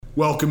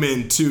Welcome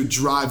in to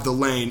Drive the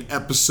Lane,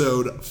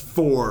 episode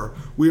 4.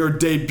 We are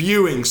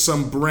debuting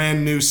some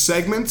brand new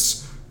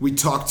segments. We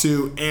talked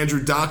to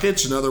Andrew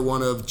Dakich, another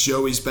one of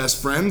Joey's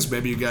best friends.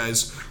 Maybe you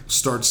guys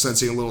start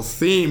sensing a little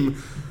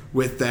theme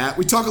with that.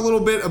 We talk a little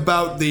bit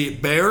about the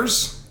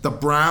Bears, the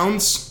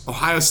Browns,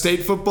 Ohio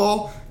State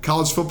football,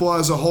 college football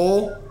as a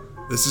whole.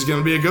 This is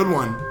going to be a good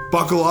one.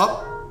 Buckle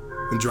up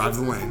and drive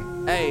the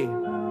lane. Hey,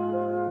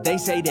 they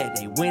say that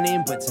they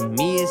winning, but to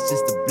me it's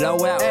just a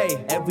blowout.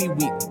 Hey, every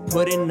week we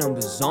putting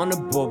numbers on the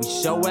board, we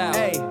show out.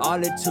 Hey,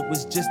 all it took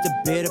was just a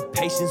bit of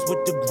patience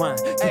with the grind.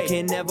 You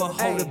can never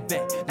hold it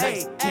back.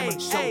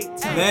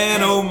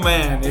 Man, oh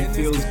man, it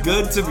feels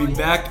good to be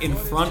back in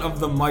front of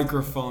the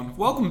microphone.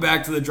 Welcome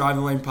back to the Drive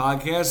the Lane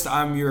podcast.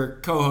 I'm your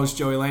co-host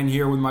Joey Lane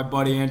here with my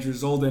buddy Andrew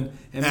Zolden.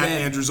 And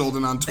Andrew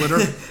Zolden on Twitter.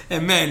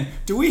 And man,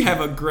 do we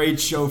have a great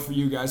show for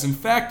you guys. In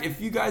fact,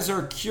 if you guys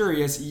are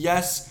curious,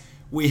 yes,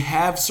 we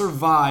have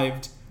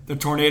survived the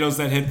tornadoes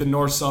that hit the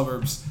north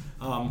suburbs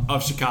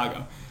of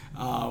Chicago.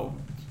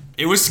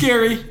 It was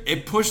scary.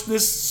 It pushed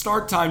this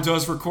start time to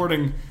us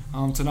recording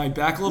tonight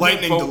back a little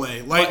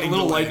bit.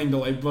 Lightning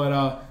delay.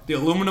 But the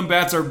aluminum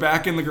bats are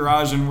back in the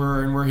garage, and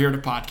we're here to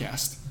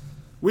podcast.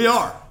 We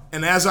are.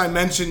 And as I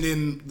mentioned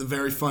in the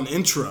very fun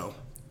intro,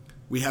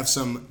 we have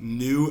some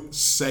new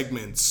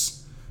segments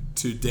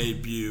to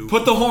debut.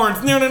 Put the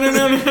horns.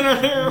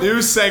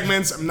 New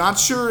segments. I'm not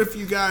sure if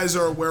you guys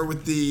are aware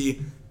with the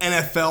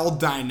NFL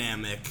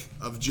dynamic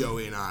of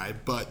Joey and I,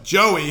 but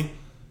Joey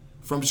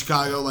from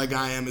Chicago, like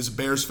I am, is a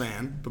Bears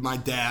fan, but my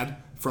dad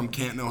from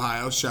Canton,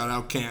 Ohio, shout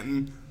out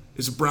Canton,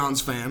 is a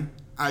Browns fan.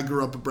 I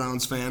grew up a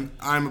Browns fan.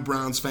 I'm a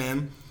Browns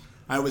fan.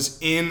 I was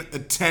in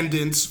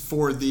attendance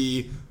for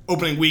the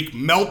opening week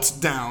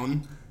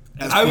meltdown.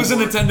 I was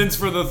in attendance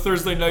for the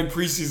Thursday night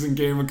preseason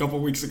game a couple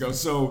weeks ago,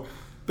 so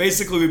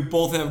basically, we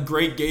both have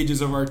great gauges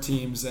of our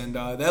teams, and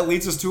that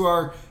leads us to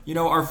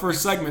our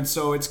first segment.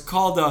 So it's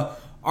called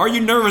 "Are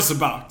You Nervous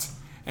About?"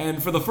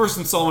 And for the first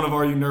installment of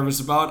 "Are You Nervous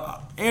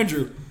About?"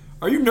 Andrew,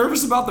 are you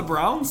nervous about the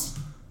Browns?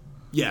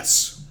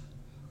 Yes,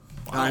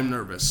 wow. I'm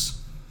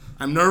nervous.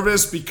 I'm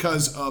nervous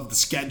because of the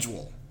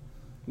schedule.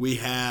 We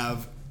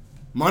have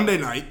Monday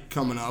night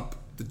coming up,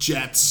 the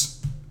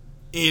Jets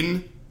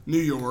in New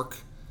York.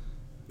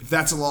 If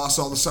that's a loss,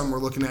 all of a sudden we're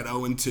looking at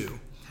 0-2.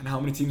 And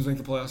how many teams make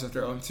the playoffs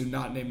after 0-2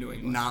 not named New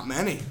England? Not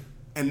many.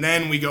 And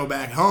then we go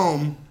back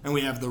home, and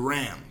we have the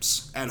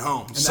Rams at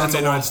home. And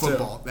Sunday Night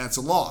Football. Too. That's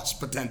a loss,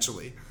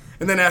 potentially.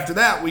 And then after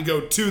that, we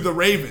go to the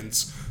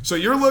Ravens. So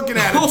you're looking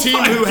at a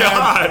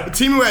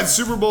team who had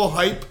Super Bowl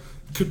hype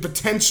could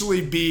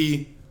potentially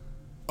be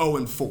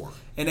 0-4.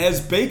 And as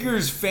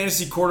Baker's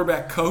fantasy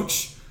quarterback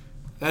coach,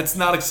 that's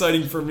not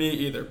exciting for me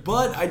either.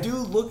 But I do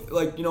look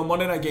like,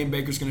 Monday night game,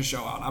 Baker's going to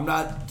show out. I'm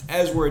not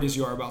as worried as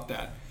you are about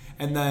that.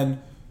 And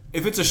then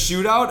if it's a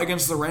shootout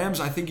against the Rams,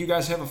 I think you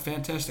guys have a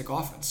fantastic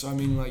offense. So,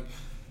 it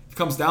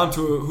comes down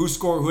to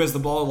who has the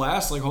ball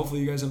last.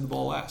 Hopefully you guys have the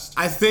ball last.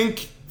 I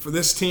think for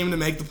this team to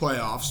make the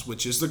playoffs,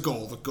 which is the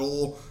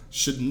goal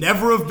should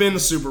never have been a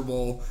Super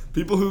Bowl.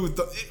 People who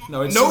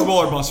Super Bowl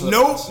or bust.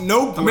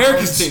 No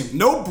America's team.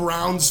 No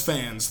Browns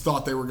fans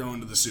thought they were going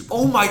to the Super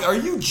Bowl. Oh my, are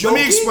you joking?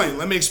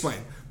 Let me explain.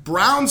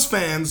 Browns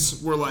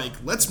fans were like,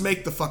 let's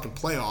make the fucking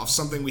playoffs,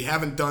 something we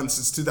haven't done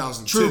since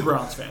 2002. True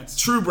Browns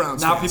fans.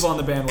 Not people on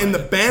the bandwagon. And the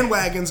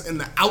bandwagons and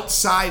the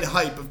outside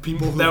hype of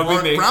people who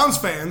aren't Browns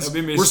fans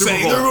were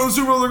saying, they're going to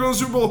the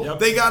Super Bowl. Yep.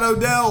 They got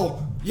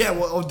Odell. Yeah,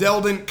 well,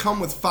 Odell didn't come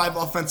with 5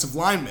 offensive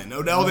linemen.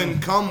 Odell didn't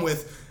come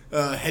with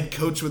head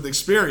coach with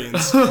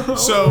experience.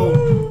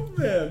 So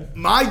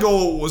my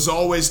goal was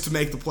always to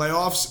make the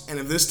playoffs, and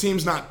if this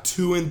team's not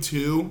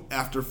 2-2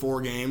 after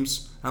 4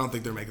 games, I don't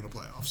think they're making the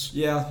playoffs.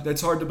 Yeah, that's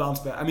hard to bounce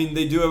back.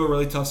 They do have a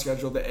really tough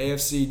schedule. The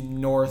AFC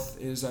North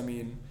is,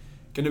 going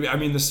to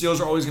be. The Steelers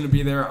are always going to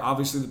be there.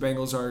 Obviously, the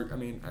Bengals are.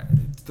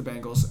 It's the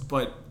Bengals,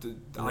 but the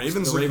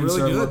Ravens really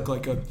good. Look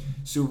like a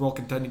Super Bowl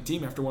contending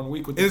team after 1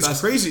 week with the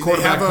best crazy.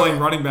 quarterback playing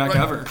running back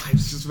ever. I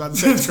was just about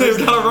to say,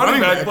 they've got a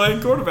running back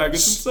playing quarterback.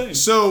 It's insane.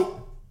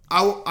 So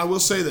I will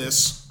say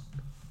this: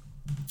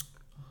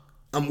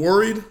 I'm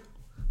worried,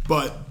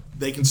 but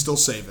they can still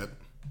save it.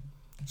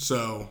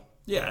 So.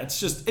 Yeah, it's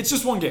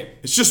just one game.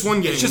 It's just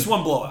one game. It's just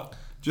one blowout.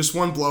 Just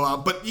one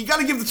blowout. But you got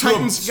to give the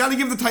Titans. You got to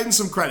give the Titans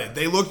some credit.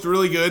 They looked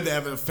really good. They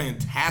have a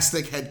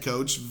fantastic head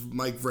coach,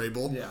 Mike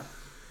Vrabel. Yeah.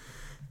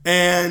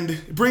 And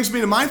it brings me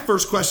to my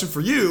first question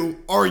for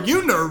you: are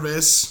you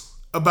nervous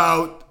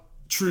about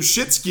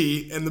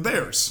Trubisky and the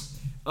Bears?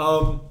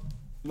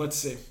 Let's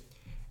see.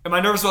 Am I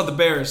nervous about the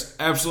Bears?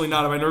 Absolutely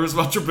not. Am I nervous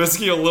about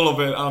Trubisky? A little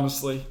bit,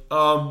 honestly.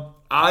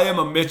 I am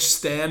a Mitch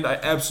stan. I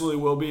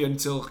absolutely will be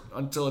until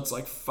it's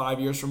 5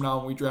 years from now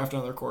when we draft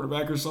another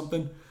quarterback or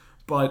something.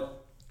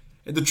 But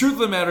the truth of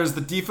the matter is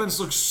the defense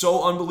looks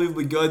so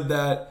unbelievably good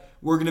that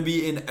we're going to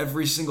be in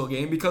every single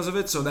game because of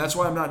it. So that's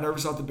why I'm not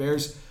nervous about the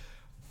Bears.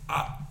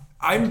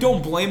 I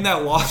don't blame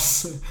that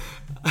loss.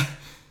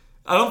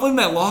 I don't blame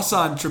that loss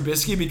on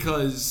Trubisky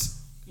because,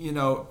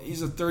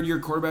 he's a third-year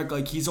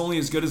quarterback. He's only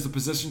as good as the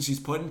positions he's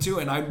put into.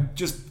 And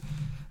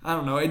I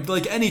don't know.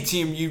 Like any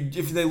team,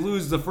 if they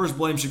lose, the first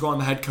blame should go on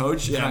the head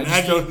coach. Yeah,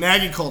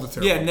 Nagy called it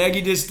terrible. Yeah,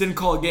 Nagy just didn't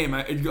call a game.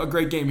 A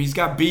great game. He's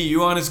got BU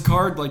on his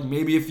card. Like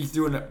maybe if he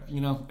threw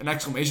an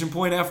exclamation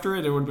point after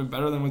it, it would have been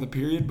better than with a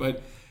period.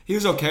 But he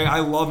was okay.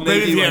 I love Nagy.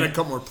 Maybe if he had a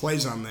couple more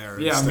plays on there.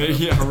 Yeah, maybe.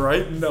 Yeah,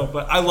 right. No,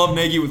 but I love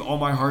Nagy with all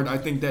my heart. I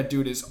think that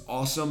dude is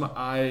awesome.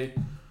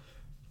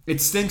 It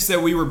stinks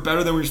that we were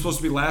better than we were supposed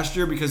to be last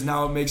year because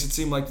now it makes it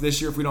seem like this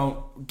year if we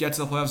don't get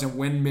to the playoffs and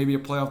win maybe a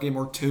playoff game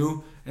or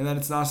two, and then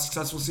it's not a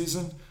successful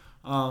season.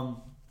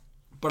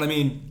 But I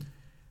mean,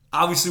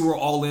 obviously we're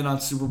all in on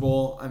Super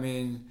Bowl. I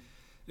mean,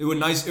 it would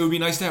be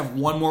nice to have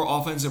one more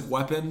offensive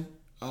weapon.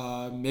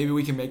 Maybe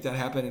we can make that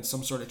happen in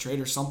some sort of trade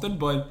or something.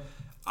 But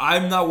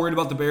I'm not worried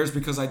about the Bears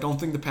because I don't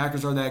think the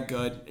Packers are that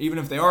good. Even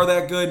if they are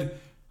that good,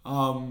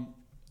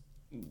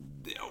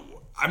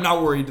 I'm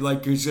not worried.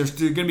 Like, cause there's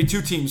going to be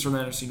two teams from the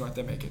NFC North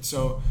that make it.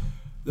 So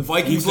the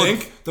Vikings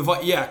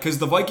because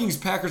the Vikings,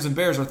 Packers, and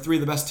Bears are three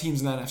of the best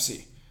teams in the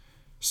NFC.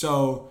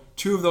 So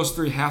two of those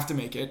three have to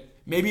make it.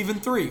 Maybe even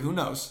three. Who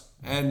knows?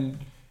 And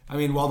I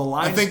mean, while the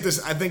Lions,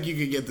 I think you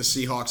could get the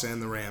Seahawks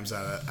and the Rams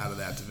out of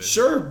that division.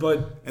 Sure,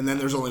 but and then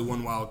there's only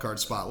one wild card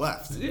spot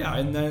left. Yeah,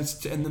 and then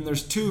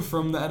there's two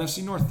from the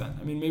NFC North. Then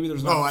I mean, maybe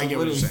there's not. Oh, I get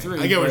what you're saying. Three,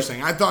 I get what you're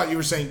saying. I thought you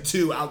were saying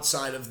two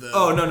outside of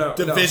the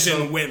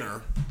division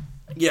winner.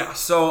 Yeah,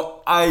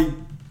 so if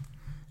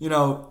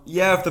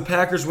the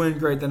Packers win,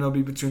 great, then it'll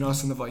be between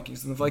us and the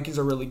Vikings. And the Vikings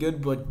are really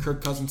good, but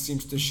Kirk Cousins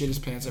seems to shit his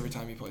pants every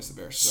time he plays the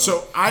Bears.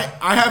 So I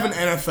have an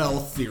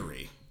NFL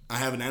theory.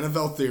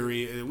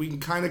 We can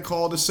kind of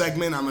call it a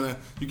segment.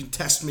 You can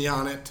test me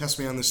on it. Test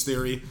me on this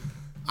theory.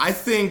 I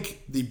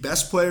think the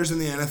best players in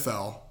the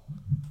NFL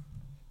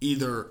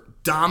either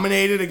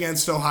dominated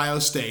against Ohio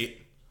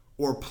State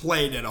or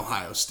played at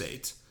Ohio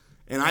State.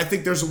 And I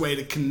think there's a way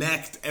to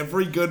connect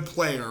every good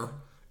player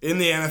in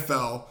the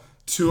NFL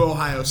to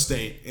Ohio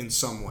State in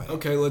some way.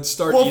 Okay, let's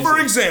start. Well, for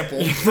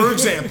example,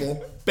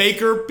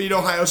 Baker beat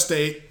Ohio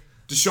State.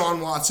 Deshaun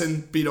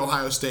Watson beat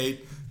Ohio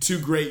State. Two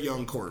great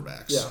young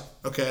quarterbacks. Yeah.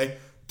 Okay?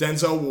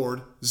 Denzel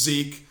Ward,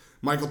 Zeke,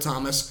 Michael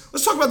Thomas.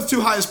 Let's talk about the two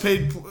highest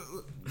paid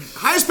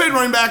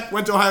running back,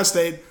 went to Ohio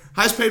State.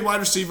 Highest paid wide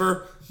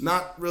receiver,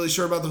 not really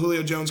sure about the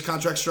Julio Jones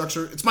contract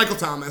structure. It's Michael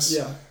Thomas.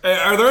 Yeah. Hey,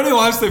 are there any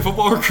Ohio State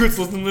football recruits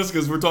listening to this?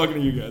 Because we're talking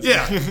to you guys.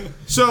 Yeah.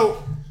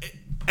 So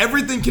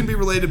everything can be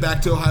related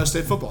back to Ohio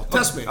State football.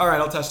 Test me. All right,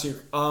 I'll test you.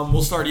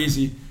 We'll start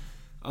easy.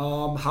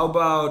 How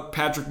about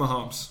Patrick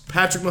Mahomes?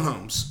 Patrick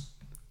Mahomes.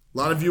 A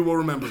lot of you will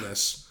remember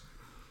this.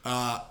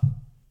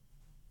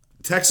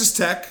 Texas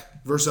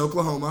Tech versus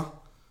Oklahoma.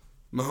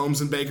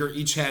 Mahomes and Baker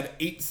each had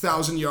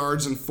 8,000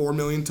 yards and 4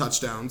 million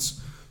touchdowns.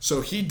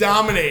 So he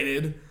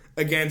dominated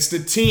against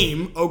a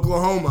team,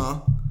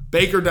 Oklahoma.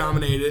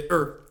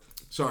 Mahomes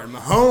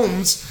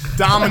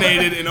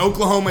dominated an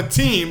Oklahoma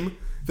team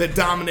that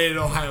dominated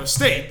Ohio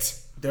State.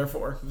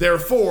 Therefore,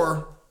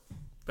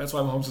 that's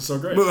why Mahomes is so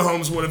great.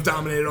 Mahomes would have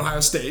dominated Ohio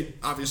State.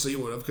 Obviously, he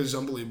would have because he's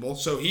unbelievable.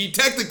 So he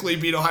technically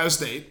beat Ohio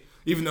State,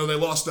 even though they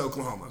lost to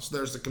Oklahoma. So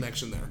there's the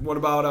connection there. What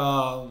about?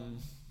 I'm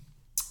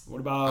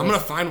gonna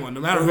find one,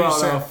 no matter who you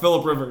say.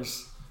 Phillip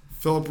Rivers.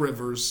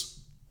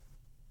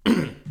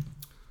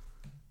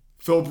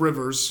 Phillip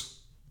Rivers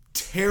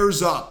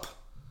tears up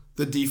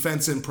the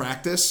defense in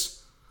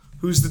practice.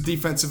 Who's the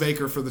defensive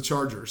anchor for the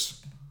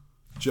Chargers?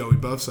 Joey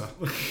Bosa.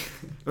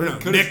 Or no,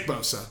 Nick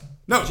Bosa.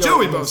 No,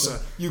 Joey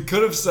Bosa. You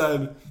could have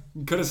said.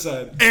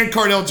 And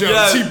Cardell Jones.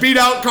 Yeah. He beat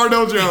out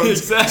Cardell Jones.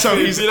 Exactly. So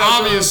he's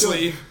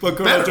obviously But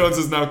Cardell Jones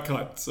is now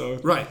cut. So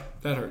right.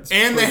 That hurts.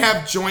 And they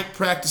have joint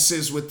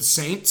practices with the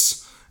Saints.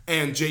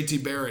 And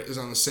JT Barrett is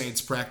on the Saints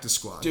practice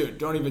squad. Dude,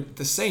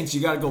 the Saints, you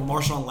got to go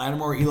Marshawn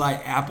Lattimore, Eli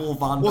Apple,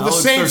 Von Bell. The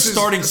Saints They're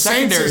starting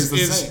secondary is the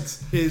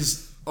Saints.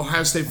 Is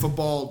Ohio State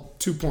football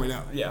 2.0.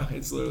 Yeah,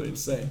 it's literally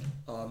insane.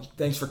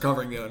 Thanks for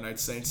covering the other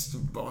night's Saints,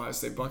 Ohio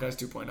State Buckeyes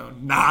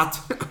 2.0. Not.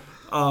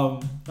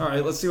 All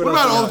right, let's see what else.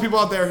 What about all the people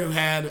out there who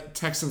had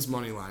Texans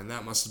money line?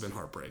 That must have been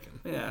heartbreaking.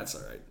 Yeah, that's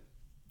all right.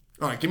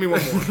 All right, give me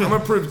one more. I'm going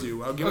to prove to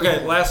you.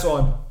 Okay, last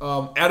one.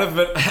 Adam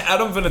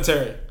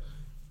Vinatieri.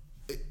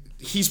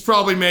 He's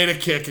probably made a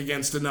kick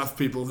against enough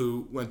people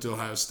who went to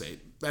Ohio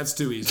State. That's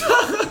too easy.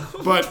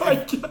 But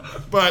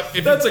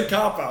that's a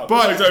cop-out.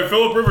 But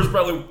Phillip Rivers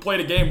probably played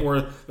a game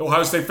where the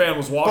Ohio State fan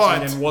was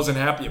watching and wasn't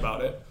happy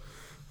about it.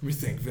 Let me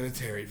think.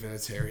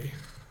 Vinatieri.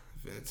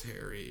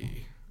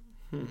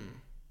 I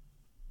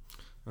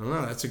don't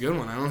know. That's a good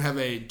one. I don't have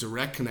a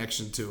direct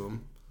connection to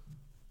him.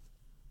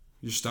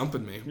 You're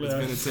stumping me with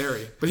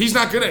Vinatieri. But he's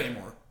not good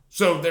anymore.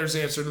 So there's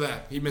the answer to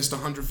that. He missed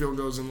 100 field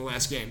goals in the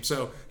last game.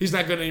 So he's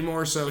not good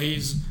anymore, so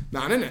he's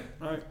not in it.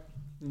 All right.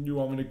 You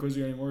want me to quiz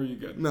you anymore, or are you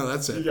good? No,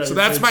 that's it. So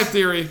that's my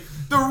theory.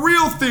 The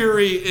real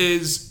theory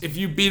is if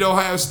you beat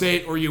Ohio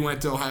State or you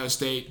went to Ohio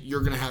State, you're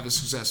going to have a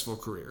successful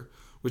career,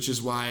 which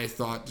is why I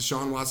thought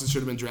Deshaun Watson should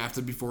have been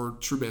drafted before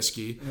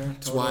Trubisky. Yeah,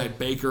 That's why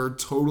Baker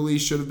totally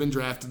should have been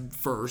drafted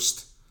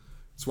first.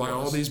 That's why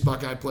all these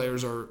Buckeye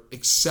players are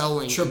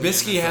excelling.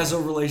 Trubisky has a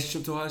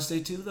relationship to Ohio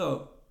State, too,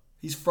 though.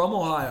 He's from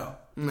Ohio.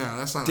 No,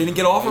 that's not. Didn't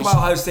get offered by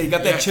Ohio State. He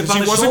got that chip on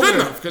his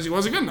shoulder. Because he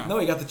wasn't good enough. No,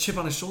 he got the chip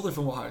on his shoulder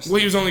from Ohio State. Well,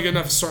 he was only good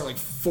enough to start like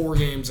 4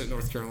 games at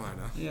North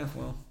Carolina. Yeah,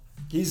 well,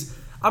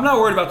 I'm not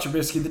worried about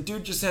Trubisky. The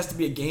dude just has to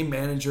be a game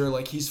manager.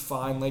 Like, he's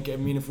fine. Like, I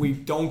mean, if we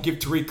don't give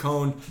Tariq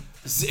Cohen,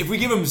 if we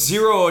give him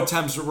 0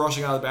 attempts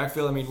rushing out of the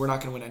backfield, I mean, we're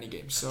not going to win any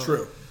games. So,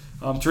 True.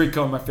 Tariq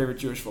Cohen, my favorite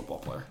Jewish football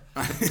player.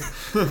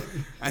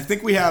 I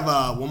think we have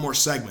one more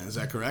segment. Is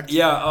that correct?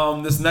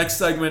 Yeah. This next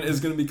segment is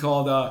going to be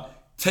called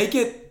 "Take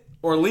It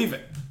or Leave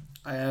It,"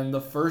 and the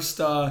first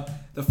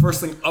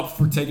thing up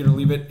for "Take It or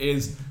Leave It"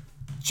 is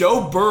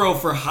Joe Burrow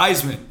for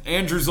Heisman.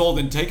 Andrew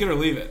Zolden, take it or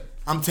leave it.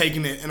 I'm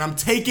taking it, and I'm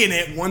taking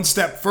it one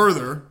step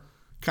further.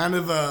 Kind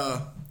of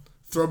a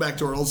throwback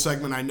to our old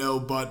segment. I know,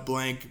 but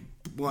blank.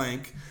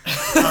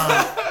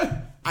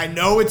 I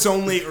know it's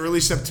only early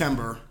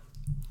September,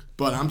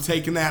 but I'm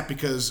taking that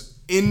because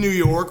in New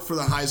York for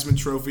the Heisman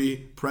Trophy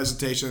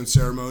presentation and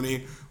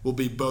ceremony will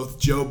be both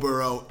Joe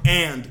Burrow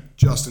and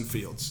Justin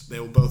Fields. They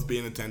will both be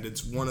in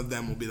attendance. One of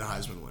them will be the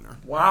Heisman winner.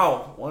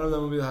 Wow, one of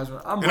them will be the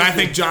Heisman. And I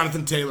think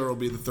Jonathan Taylor will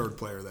be the 3rd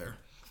player there.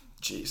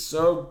 Jeez,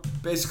 so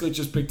basically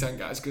just Big Ten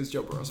guys because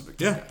Joe Burrow's a Big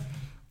Ten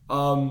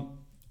guy.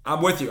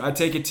 I'm with you. I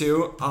take it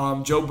too.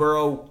 Joe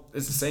Burrow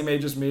is the same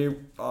age as me.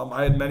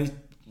 I had many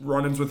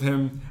run-ins with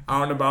him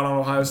out and about on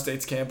Ohio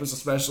State's campus,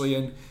 especially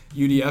in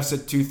UDFs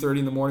at 2:30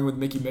 in the morning with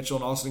Mickey Mitchell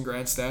and Austin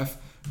Grandstaff.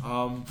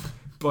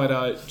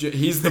 But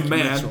he's the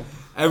man. Mitchell.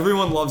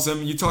 Everyone loves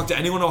him. You talk to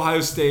anyone at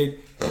Ohio State,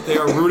 they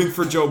are rooting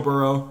for Joe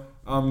Burrow.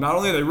 Not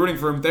only are they rooting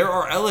for him, there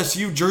are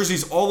LSU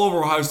jerseys all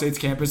over Ohio State's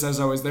campus as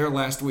I was there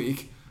last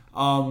week.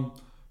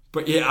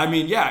 But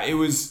it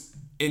was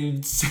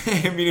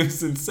insane. It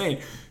was insane.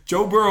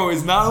 Joe Burrow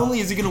is not only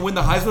is he going to win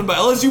the Heisman, but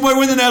LSU might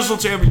win the national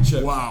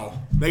championship. Wow.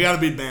 They got to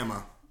beat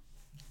Bama.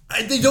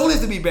 They don't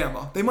have to beat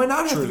Bama. They might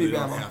not have to beat Bama. They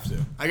don't have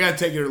to. I got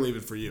to take it or leave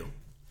it for you.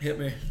 Hit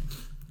me.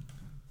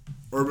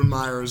 Urban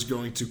Meyer is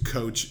going to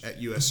coach at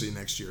USC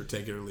next year.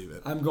 Take it or leave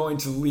it. I'm going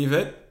to leave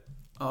it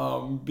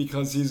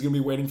because he's going to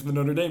be waiting for the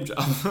Notre Dame job.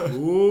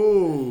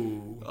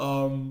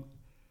 Ooh.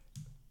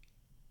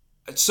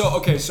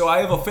 So I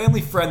have a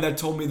family friend that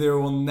told me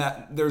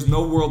there's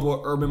no world where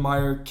Urban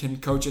Meyer can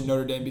coach at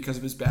Notre Dame because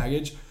of his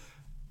baggage.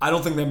 I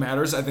don't think that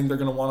matters. I think they're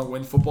going to want to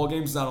win football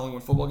games. Not only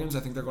win football games, I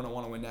think they're going to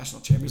want to win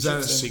national championships. Is that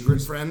a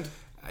secret friend?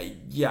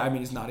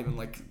 It's not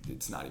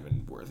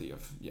even worthy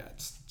of. Yeah,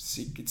 it's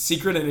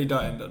secret and it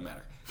doesn't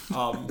matter.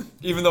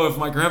 Even though if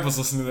my grandpa's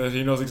listening to this,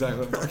 he knows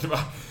exactly what I'm talking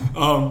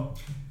about.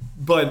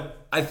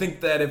 But I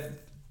think that if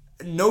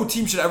no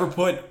team should ever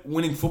put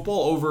winning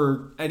football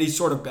over any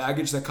sort of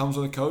baggage that comes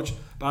with a coach.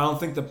 But I don't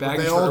think the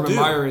baggage for Urban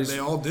Meyer is. They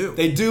all do.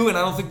 They do, and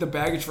I don't think the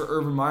baggage for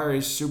Urban Meyer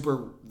is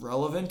super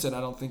relevant, and I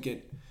don't think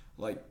it,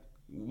 like,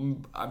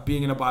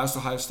 being an biased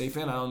Ohio State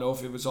fan, I don't know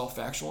if it was all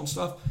factual and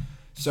stuff.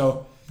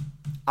 So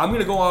I'm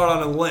going to go out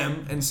on a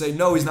limb and say,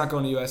 no, he's not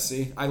going to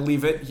USC. I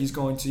leave it. He's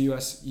going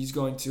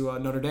to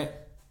Notre Dame.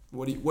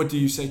 What do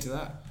you say to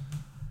that?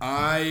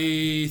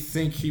 I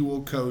think he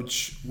will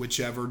coach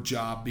whichever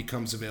job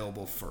becomes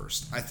available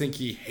first. I think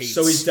he hates.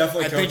 So he's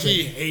definitely coaching. I think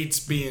he hates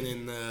being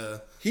in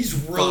the. He's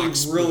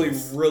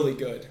really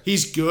good.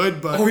 He's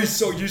good, but you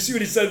see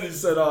what he said? He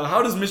said,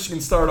 "How does Michigan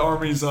stop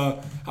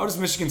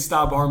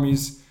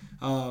Army's?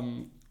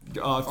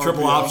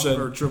 Triple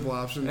option or triple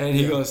option?" And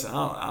he goes,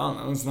 "I don't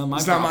know. It's not my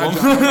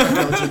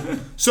job."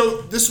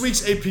 So this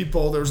week's AP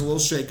poll, there was a little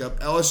shakeup.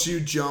 LSU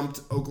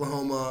jumped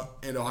Oklahoma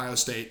and Ohio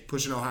State,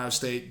 pushing Ohio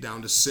State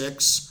down to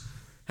 6.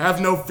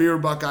 Have no fear,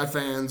 Buckeye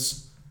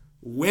fans.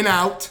 Win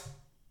out,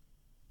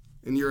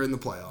 and you're in the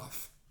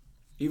playoff.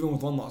 Even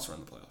with one loss, we're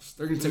in the playoffs.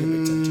 They're going to take a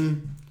Big Ten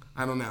team.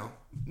 I don't know.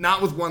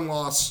 Not with one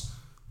loss.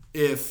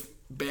 If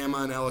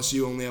Bama and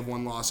LSU only have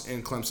one loss,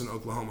 and Clemson,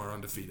 Oklahoma are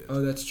undefeated.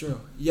 Oh, that's true.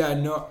 Yeah,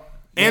 no.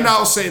 And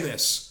I'll say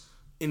this.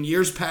 In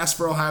years past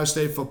for Ohio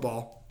State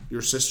football,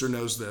 your sister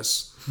knows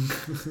this.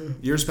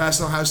 Years past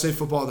in Ohio State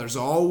football, there's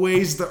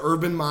always the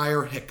Urban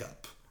Meyer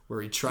hiccup.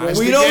 Where he tries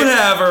we don't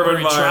have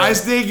Urban Meyer. He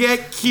tries to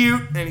get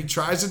cute, and he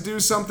tries to do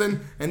something,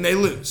 and they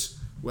lose.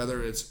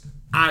 Whether it's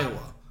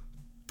Iowa,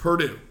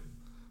 Purdue,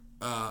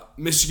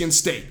 Michigan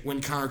State,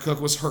 when Connor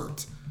Cook was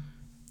hurt.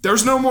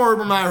 There's no more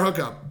Urban Meyer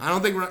hookup. I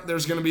don't think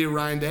there's going to be a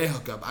Ryan Day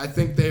hookup. I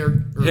think they are...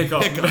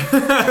 Hiccup.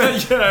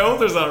 Yeah, I hope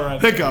there's not a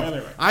Ryan Day hiccup.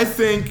 Anyway. I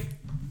think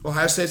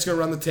Ohio State's going to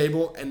run the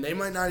table, and they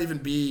might not even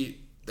be...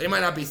 They might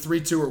not be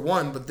 3-2 or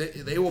 1, but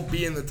they will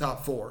be in the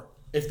top 4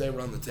 if they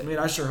run the table. I mean,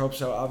 I sure hope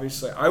so,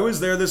 obviously. I was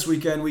there this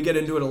weekend. We get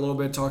into it a little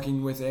bit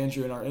talking with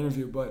Andrew in our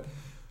interview, but...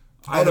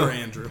 Not other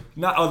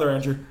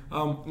Andrew.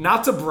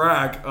 Not to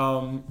brag,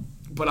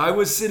 but I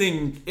was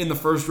sitting in the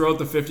first row at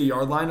the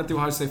 50-yard line at the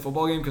Ohio State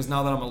football game because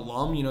now that I'm an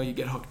alum, you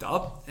get hooked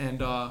up.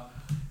 And I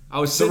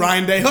was sitting... The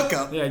Ryan Day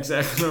hookup. Yeah,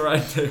 exactly, the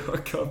Ryan Day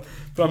hookup.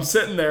 But I'm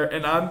sitting there,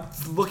 and I'm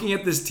looking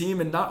at this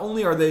team, and not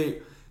only are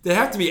they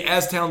have to be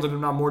as talented, if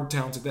not more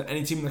talented, than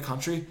any team in the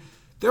country.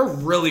 They're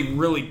really,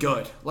 really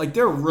good. Like,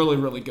 they're really,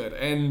 really good.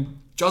 And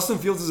Justin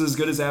Fields is as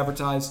good as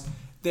advertised.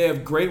 They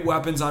have great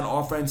weapons on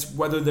offense,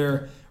 whether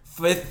they're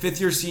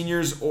fifth-year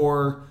seniors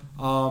or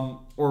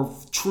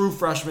true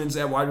freshmen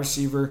at wide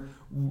receiver.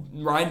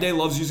 Ryan Day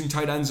loves using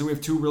tight ends, and we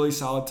have two really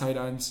solid tight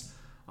ends.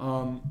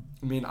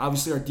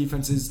 Obviously our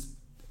defense is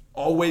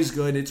always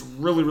good. It's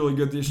really, really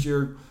good this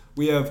year.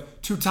 We have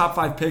two top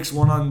 5 picks,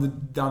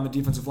 one down the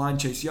defensive line,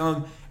 Chase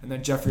Young, and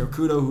then Jeffrey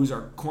Okudah, who's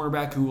our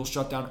cornerback, who will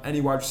shut down any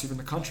wide receiver in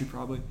the country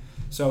probably.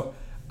 So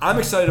I'm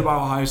excited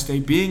about Ohio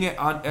State. Being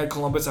at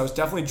Columbus, I was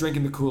definitely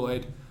drinking the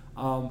Kool-Aid.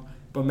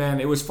 But man,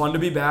 it was fun to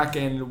be back,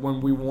 and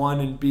when we won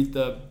and beat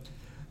the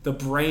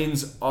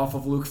brains off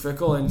of Luke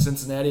Fickell in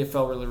Cincinnati, it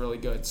felt really, really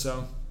good.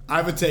 So I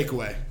have a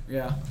takeaway.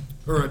 Yeah.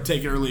 Or a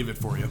take it or leave it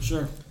for you.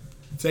 Sure.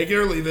 Take it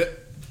or leave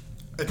it.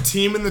 A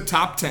team in the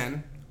top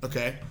 10,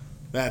 okay?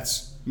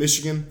 That's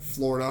Michigan,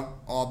 Florida,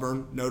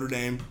 Auburn, Notre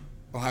Dame,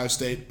 Ohio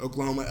State,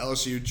 Oklahoma,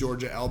 LSU,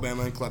 Georgia,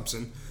 Alabama, and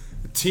Clemson.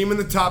 A team in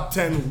the top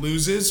 10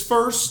 loses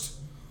first,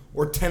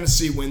 or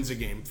Tennessee wins a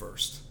game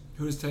first.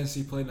 Who does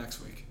Tennessee play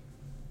next week?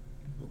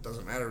 Well, it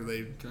doesn't matter.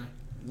 They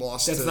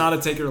lost. That's not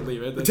a take it or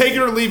leave it. Take it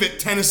or leave it.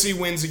 Tennessee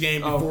wins a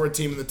game before a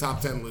team in the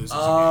top 10 loses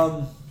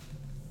a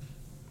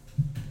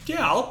game.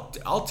 Yeah,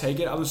 I'll take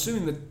it. I'm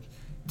assuming the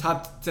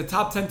top 10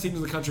 teams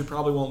in the country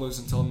probably won't lose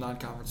until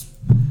non-conference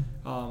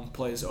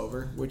play is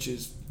over, which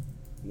is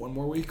one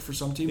more week for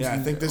some teams. Yeah, I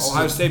think this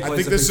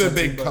is a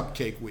big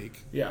cupcake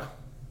week. Yeah.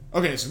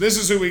 Okay, so this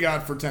is who we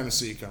got for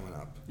Tennessee coming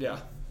up. Yeah.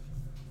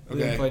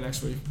 Okay. They play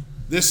next week.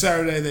 This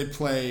Saturday they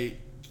play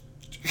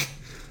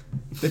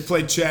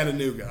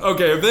Chattanooga.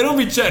 Okay, if they don't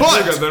beat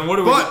Chattanooga, then what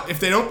do we? But if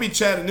they don't beat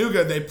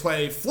Chattanooga, they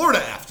play Florida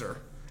after,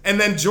 and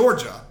then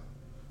Georgia.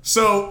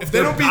 So if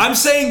they don't beat, I'm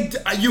saying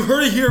you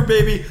heard it here,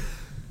 baby.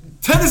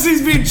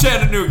 Tennessee's beating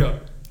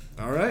Chattanooga.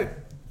 All right.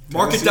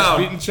 Mark it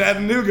down. Beating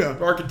Chattanooga.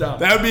 Mark it down.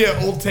 That would be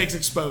an old takes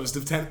exposed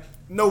of 10.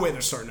 No way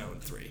they're starting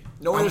 0-3.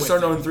 No way they're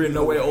starting 0-3, and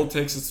no way old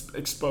takes is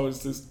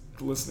exposed is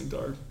listening to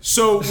our.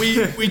 So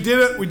we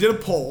did a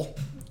poll,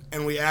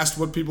 and we asked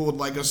what people would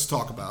like us to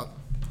talk about.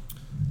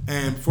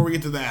 And before we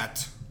get to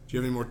that, do you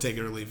have any more take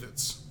it or leave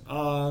it's?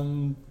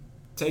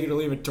 Take it or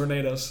leave it.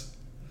 Tornadoes.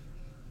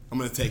 I'm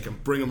gonna take them.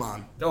 Bring them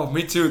on. Oh,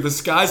 me too. The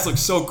skies look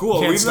so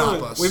cool. Can't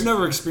stop us. We've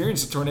never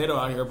experienced a tornado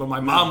out here, but my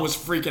mom was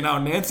freaking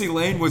out. Nancy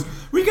Lane was,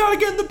 we gotta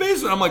get in the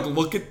basement. I'm like,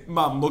 look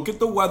at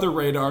the weather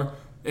radar.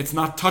 It's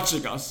not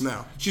touching us.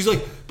 No. She's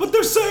like, but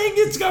they're saying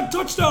it's got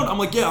touchdown. I'm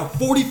like, yeah,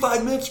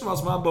 45 minutes from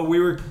us, Mom. But we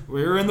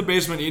were in the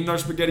basement eating our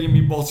spaghetti and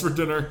meatballs for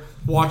dinner,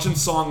 watching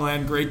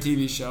Songland, great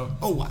TV show.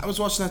 Oh, I was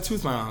watching that too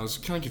with my mom. It was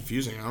kind of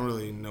confusing. I don't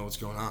really know what's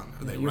going on.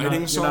 Are they You're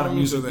writing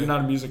songs? You're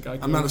not a music guy.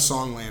 I'm not a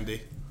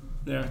Songlandy.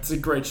 Yeah, it's a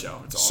great show.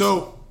 It's awesome.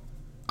 So,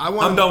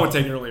 I'm done with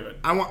take it or leave it.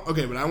 I want to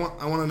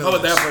know. How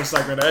about that for a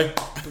segment, eh?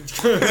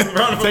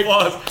 Round of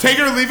applause. Take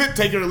it or leave it.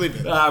 Take it or leave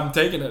it. I'm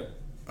taking it.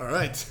 All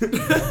right.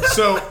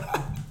 So,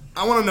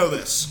 I want to know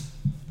this.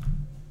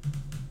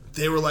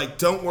 They were like,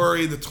 "Don't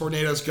worry, the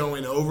tornado's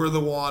going over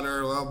the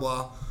water." Blah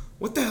blah.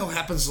 What the hell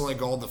happens to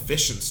like all the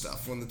fish and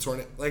stuff when the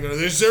tornado? Like,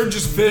 they're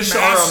just fish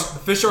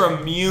are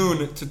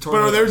immune to tornadoes. But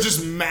are there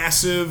just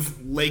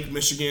massive Lake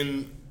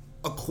Michigan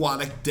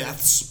aquatic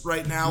deaths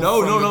right now?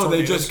 No.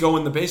 They just go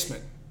in the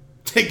basement.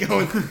 They go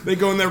in their They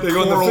go in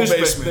the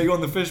basement. They go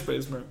in the fish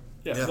basement.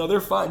 Yeah. No,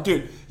 they're fine,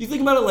 dude. You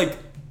think about it, like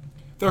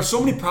there are so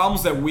many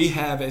problems that we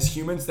have as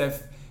humans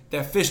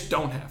that fish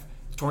don't have.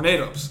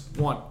 Tornadoes,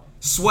 one.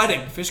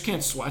 Sweating, fish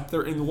can't sweat;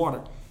 they're in the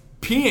water.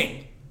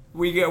 Peeing,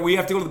 we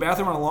have to go to the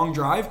bathroom on a long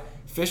drive.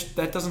 Fish,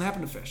 that doesn't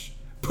happen to fish.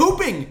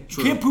 Pooping,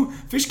 True. You can't poop.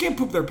 Fish can't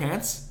poop their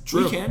pants.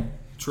 True. We can.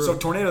 True. So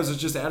tornadoes is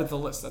just added to the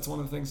list. That's one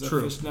of the things that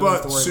fish never But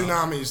have to worry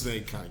about. tsunamis,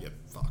 they kind of get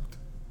fucked.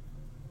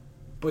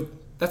 But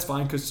that's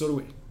fine because so do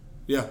we.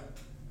 Yeah.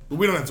 But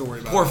we don't have to worry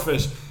about Poor it.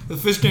 fish. The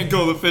fish can't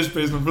go to the fish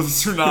basement for the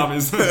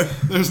tsunamis.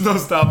 There's no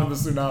stopping the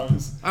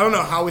tsunamis. I don't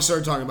know how we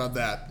started talking about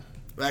that.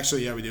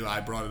 Actually, yeah, we do. I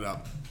brought it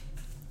up.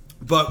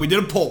 But we did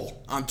a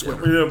poll on Twitter.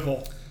 Yeah,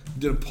 we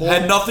did a poll.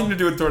 Had nothing to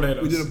do with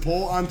tornadoes. We did a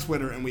poll on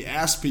Twitter, and we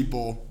asked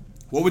people,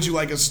 what would you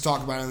like us to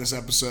talk about in this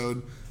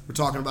episode? We're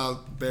talking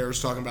about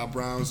Bears, talking about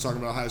Browns, talking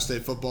about Ohio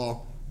State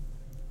football.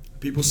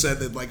 People said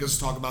they'd like us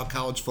to talk about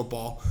college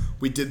football.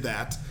 We did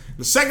that.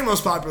 The second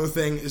most popular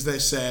thing is they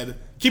said,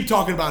 keep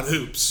talking about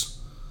hoops.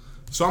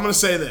 So I'm going to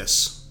say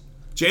this.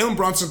 Jalen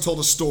Brunson told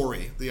a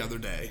story the other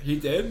day. He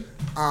did?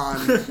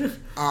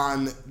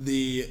 On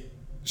the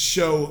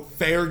show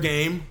Fair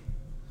Game.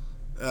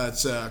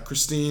 It's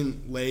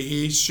Christine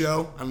Leahy's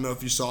show. I don't know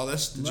if you saw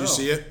this. Did you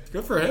see it?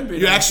 Good for him.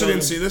 You actually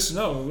didn't see this?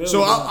 No. Really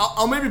so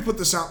I'll maybe put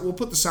the sound. We'll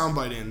put the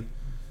soundbite in.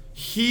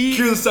 Cue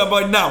the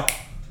soundbite now.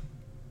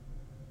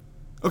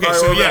 Okay, right,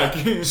 so we're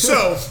back.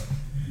 So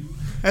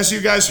as you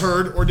guys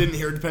heard or didn't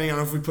hear, depending on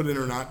if we put it in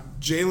or not,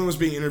 Jalen was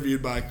being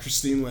interviewed by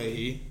Christine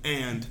Leahy,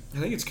 and I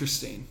think it's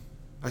Christine.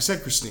 I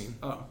said Christine.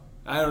 Oh,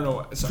 I don't know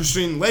what. Sorry.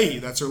 Christine Leahy.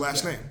 That's her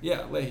last name.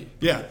 Yeah, Leahy.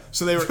 Yeah.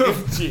 So they were.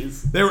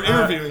 Jeez. They were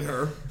interviewing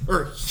her,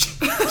 or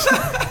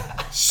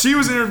she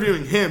was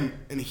interviewing him,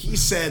 and he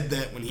said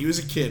that when he was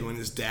a kid, when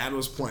his dad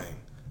was playing,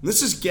 and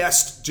this is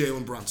guest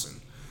Jalen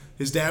Brunson.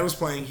 His dad was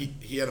playing.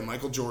 He had a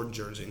Michael Jordan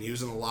jersey, and he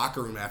was in the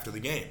locker room after the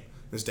game.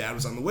 His dad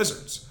was on the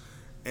Wizards,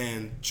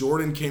 and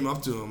Jordan came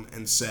up to him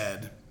and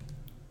said,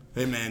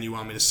 "Hey man, you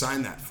want me to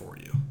sign that for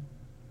you?"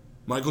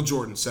 Michael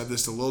Jordan said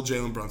this to Lil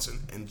Jalen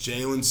Brunson, and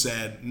Jalen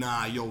said,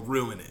 "Nah, you'll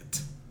ruin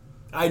it."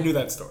 I knew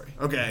that story.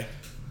 Okay.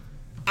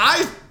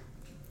 I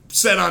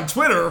said on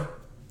Twitter,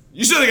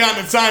 you should have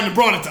gotten the time and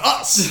brought it to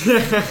us.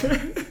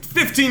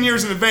 15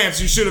 years in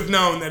advance, you should have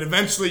known that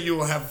eventually you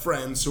will have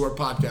friends who are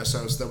podcast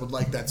hosts that would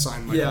like that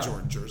signed Michael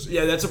Jordan jersey.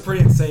 Yeah, that's a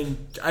pretty insane.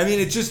 I mean,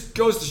 it just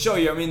goes to show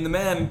you. I mean, the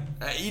man,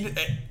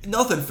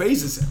 nothing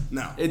phases him.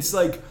 No. It's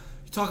like,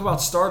 you talk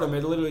about stardom,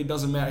 it literally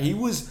doesn't matter. He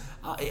was,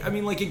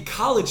 like in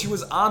college, he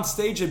was on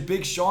stage at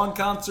Big Sean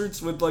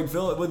concerts with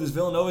his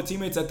Villanova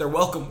teammates at their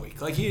welcome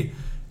week. Like, it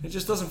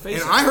just doesn't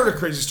phase him. And I heard a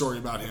crazy story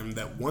about him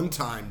that one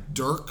time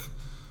Dirk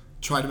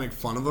tried to make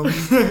fun of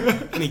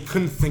him, and he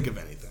couldn't think of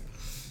anything.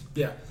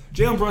 Yeah.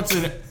 Jalen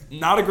Brunson,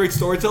 not a great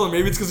storyteller.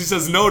 Maybe it's because he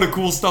says no to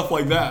cool stuff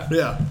like that.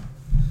 Yeah.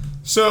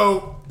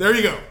 So, there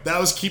you go. That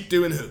was Keep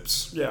Doing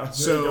Hoops. Yeah. There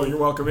So, you go. You're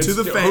welcome. To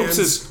the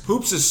fans.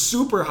 Hoops is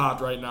super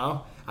hot right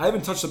now. I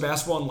haven't touched the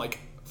basketball in like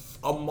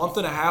a month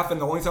and a half, and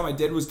the only time I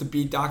did was to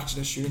beat Doncic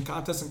in a shooting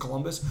contest in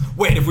Columbus.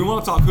 Wait, if we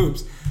want to talk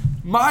hoops,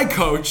 my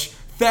coach,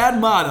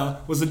 Thad Matta,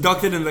 was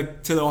inducted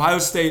to the Ohio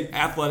State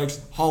Athletics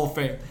Hall of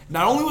Fame.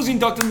 Not only was he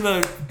inducted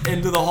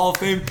into the Hall of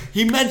Fame,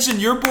 he mentioned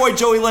your boy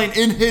Joey Lane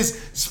in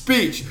his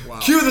speech. Wow.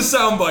 Cue the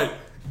soundbite.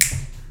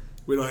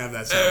 We don't have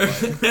that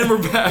soundbite. And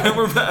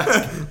we're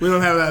back. We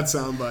don't have that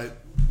soundbite.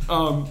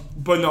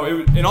 But no,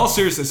 in all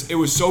seriousness, it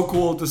was so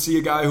cool to see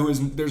a guy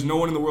there's no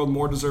one in the world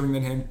more deserving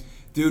than him.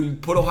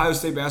 Dude, put Ohio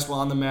State basketball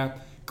on the map.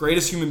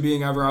 Greatest human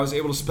being ever. I was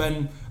able to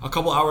spend a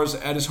couple hours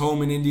at his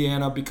home in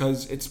Indiana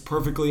because it's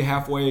perfectly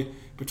halfway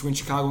between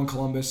Chicago and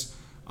Columbus.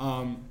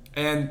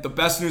 And the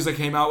best news that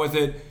came out with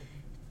it,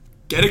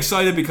 get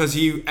excited because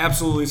he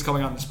absolutely is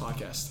coming on this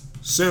podcast.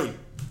 Soon.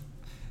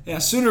 Yeah,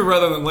 sooner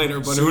rather than later,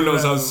 but who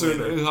knows how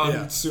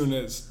Yeah. soon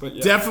is. But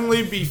yeah.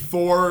 Definitely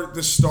before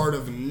the start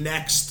of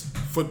next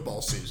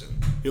football season,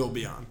 he'll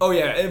be on. Oh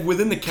yeah, and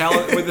within the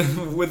calendar,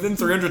 within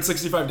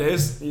 365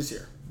 days, he's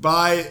here.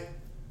 By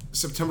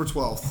September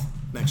 12th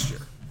next year.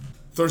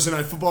 Thursday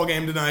night football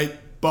game tonight.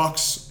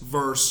 Bucks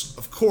versus,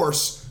 of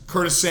course,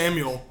 Curtis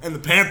Samuel and the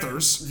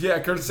Panthers. Yeah,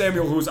 Curtis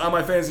Samuel, who's on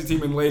my fantasy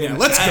team and laid in.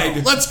 Let's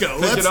go.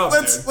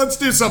 Let's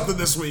do something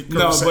this week. Curtis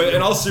No, but Samuel.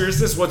 in all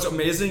seriousness, what's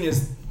amazing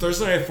is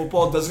Thursday night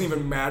football doesn't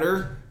even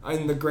matter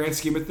in the grand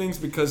scheme of things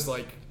because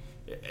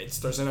it's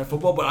Thursday night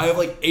football. But I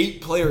have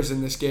 8 players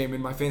in this game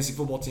in my fantasy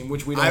football team,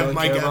 which we don't I have really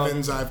Mike care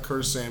Evans. I have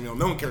Curtis Samuel.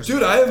 No one cares.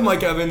 Dude, I have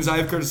Mike Evans. I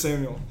have Curtis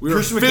Samuel. We're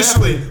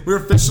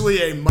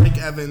officially a Mike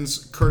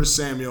Evans, Curtis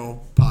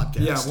Samuel podcast.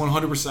 Yeah,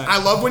 100%.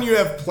 I love when you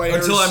have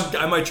players. Until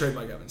I might trade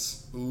Mike Evans.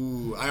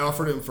 Ooh, I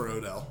offered him for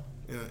Odell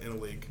in a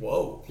league.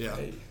 Whoa. Yeah.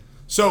 Hey.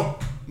 So,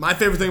 my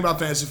favorite thing about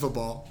fantasy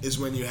football is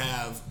when you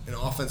have an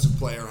offensive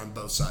player on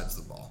both sides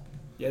of the ball.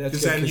 Yeah, that's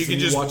Because good. then you can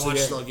just watch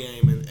the the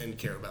game and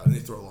care about it. And they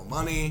throw a little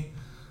money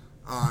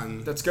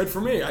on. That's good for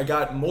me. I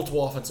got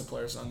multiple offensive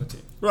players on the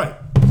team. Right.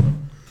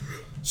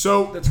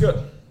 So, That's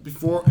good.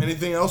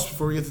 Anything else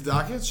before we get to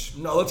Dockage?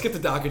 No, let's get to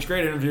Dockage.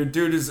 Great interview.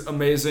 Dude is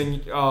amazing.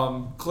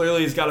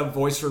 Clearly, he's got a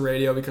voice for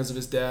radio because of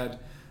his dad.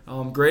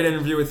 Great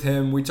interview with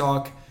him. We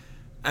talk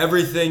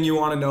everything you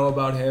want to know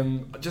about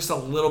him. Just a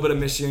little bit of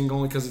Michigan,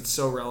 only because it's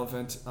so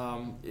relevant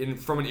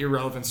from an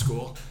irrelevant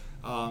school.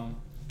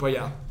 But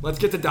yeah, let's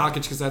get to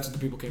Dockage because that's what the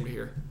people came to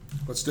hear.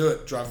 Let's do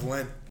it. Drive the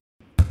lane.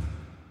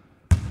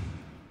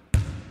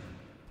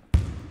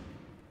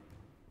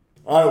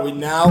 All right, we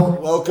now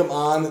welcome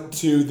on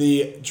to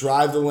the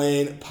Drive the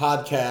Lane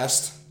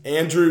podcast,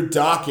 Andrew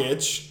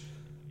Dockage.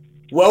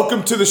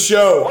 Welcome to the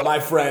show, my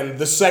friend,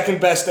 the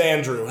second best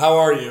Andrew. How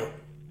are you?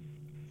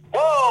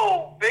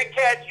 Whoa, Big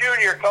Cat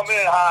Jr. coming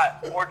in hot.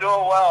 We're doing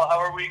well. How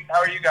are we? How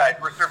are you guys?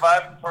 We're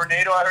surviving the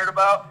tornado I heard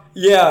about.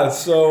 Yeah,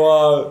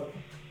 so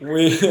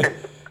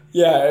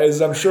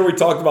as I'm sure we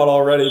talked about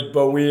already,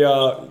 but we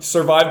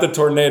survived the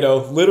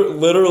tornado.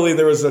 Literally,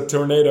 there was a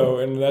tornado,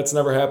 and that's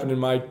never happened in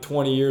my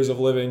 20 years of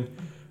living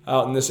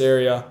out in this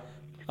area.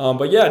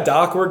 But yeah,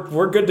 Doc,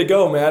 we're good to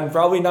go, man.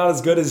 Probably not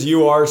as good as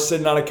you are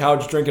sitting on a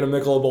couch drinking a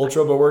Michelob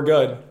Ultra, but we're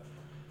good.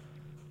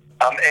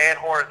 And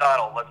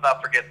horizontal. Let's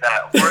not forget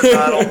that.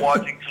 Horizontal,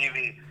 watching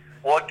TV.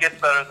 What gets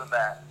better than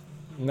that?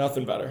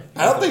 Nothing better.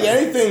 I don't think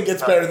anything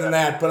gets better than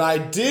that, but I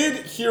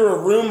did hear a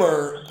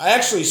rumor. I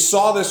actually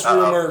saw this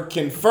rumor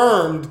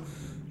confirmed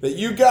that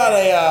you got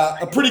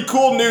a pretty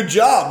cool new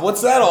job.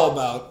 What's that all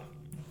about?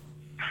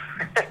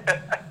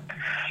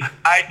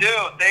 I do.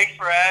 Thanks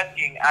for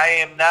asking.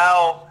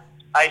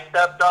 I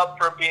stepped up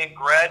from being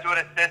graduate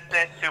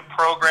assistant to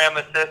program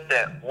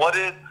assistant.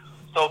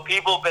 So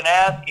people have been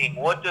asking,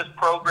 what does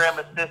program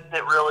assistant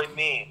really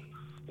mean?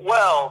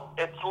 Well,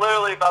 it's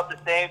literally about the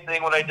same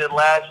thing what I did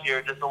last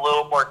year, just a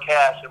little more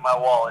cash in my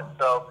wallet.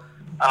 So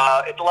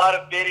it's a lot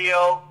of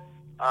video,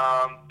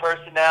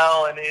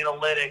 personnel, and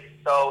analytics.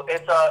 So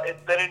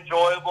it's been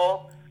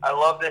enjoyable. I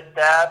love this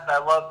staff, and I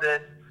love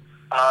this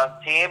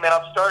team, and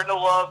I'm starting to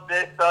love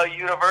this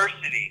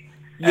university.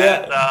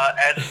 Yeah.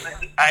 As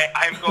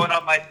I'm going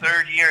on my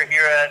third year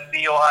here at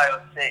The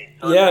Ohio State,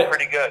 so Yeah. it's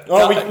pretty good.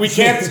 Oh, we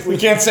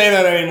can't say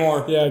that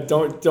anymore. Yeah,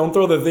 don't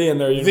throw the "the" in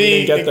there. You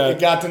didn't get that. It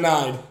got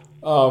denied.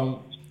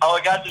 Oh,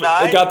 it got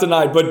denied? It got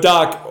denied. But,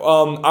 Doc,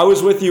 I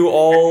was with you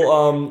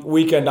all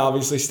weekend,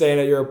 obviously, staying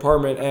at your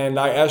apartment, and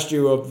I asked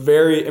you a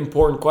very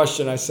important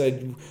question. I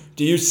said,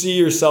 do you see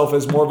yourself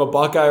as more of a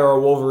Buckeye or a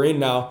Wolverine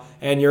now?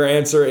 And your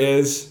answer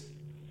is?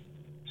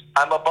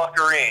 I'm a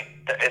Buckarine.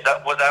 Was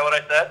that what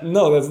I said?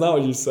 No, that's not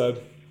what you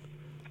said.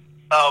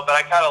 Oh, but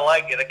I kind of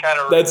like it. It kind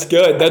of. That's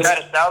good.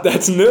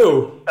 That's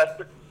new.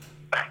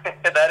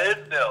 That is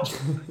new.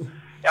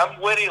 I'm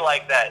witty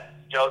like that,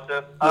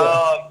 Joseph.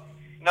 Yeah.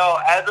 No,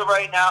 as of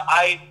right now,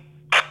 I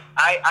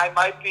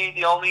might be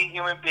the only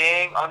human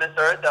being on this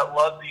earth that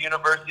loves the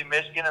University of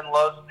Michigan and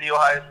loves the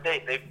Ohio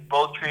State. They've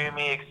both treated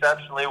me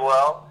exceptionally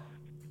well,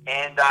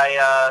 and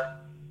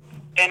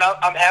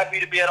I'm happy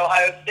to be at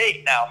Ohio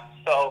State now.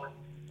 So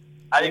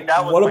I think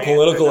that was what a my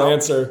political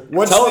answer.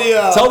 What's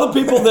tell the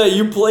people that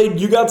you played.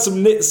 You got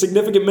some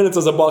significant minutes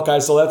as a Buckeye,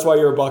 so that's why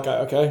you're a Buckeye.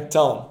 Okay,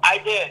 tell them. I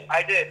did.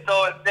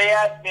 So if they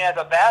asked me as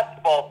a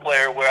basketball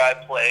player where I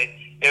played,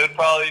 it would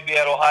probably be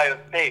at Ohio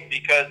State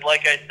because,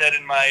 like I said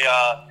in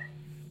my,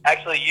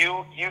 actually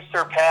you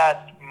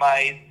surpassed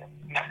my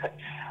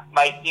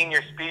my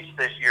senior speech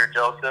this year,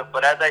 Joseph.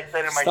 But as I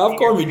said in my stop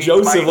calling me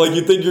Joseph like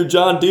you think you're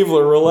John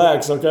Dievler.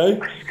 Relax, okay?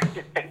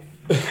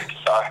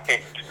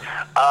 Sorry.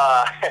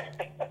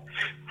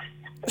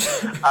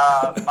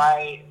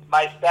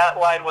 My stat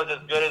line was as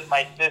good as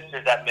my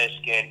sister's at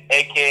Michigan,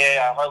 aka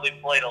I hardly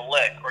played a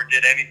lick or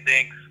did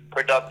anything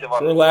productive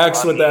on.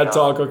 Relax with that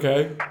talk,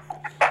 okay?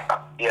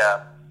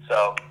 Yeah.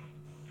 So.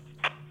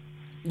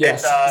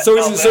 Yes. So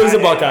he's a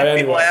Buckeye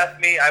anyway. People ask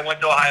me, I went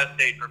to Ohio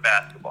State for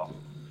basketball.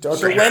 So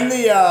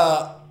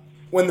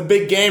when the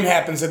big game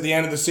happens at the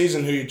end of the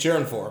season, who are you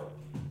cheering for?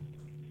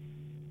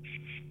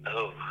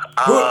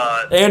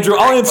 Andrew,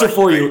 I'll answer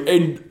for you.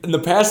 In the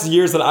past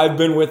years that I've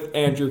been with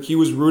Andrew, he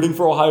was rooting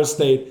for Ohio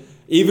State.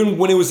 Even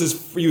when he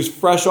was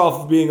fresh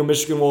off of being a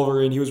Michigan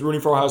Wolverine, he was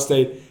rooting for Ohio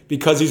State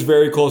because he's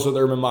very close with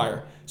Urban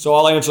Meyer. So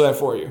I'll answer that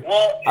for you.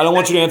 Well, I don't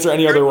want you to answer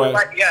any other way.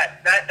 Yeah,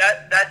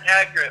 that's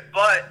accurate.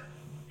 But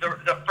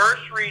the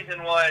first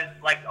reason was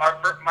like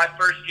my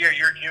first year,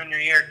 your junior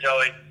year,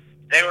 Joey.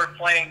 They were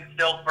playing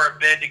still for a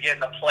bid to get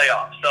in the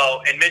playoffs.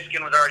 So and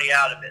Michigan was already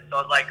out of it. So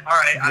I was like, all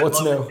right, I'd love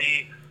to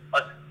see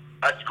a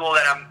school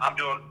that I'm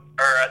doing,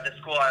 or the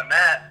school I'm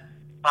at,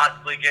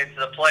 possibly get into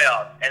the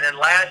playoffs. And then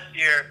last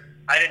year,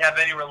 I didn't have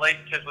any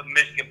relationships with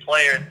Michigan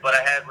players, but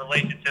I had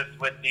relationships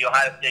with the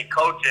Ohio State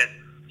coaches,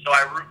 so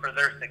I root for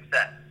their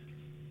success.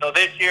 So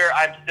this year,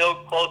 I'm still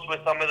close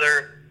with some of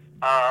their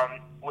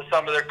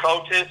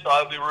coaches, so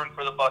I'll be rooting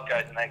for the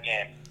Buckeyes in that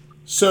game.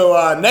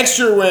 So next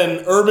year,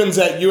 when Urban's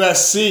at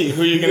USC,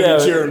 who are you going to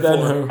be cheering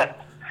for?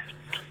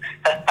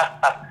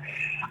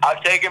 I'm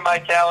taking my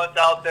talents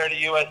out there to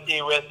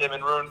USC with him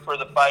and rooting for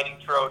the Fighting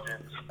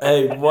Trojans.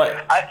 Hey, what?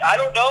 I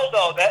don't know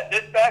though.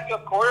 This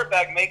backup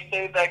quarterback may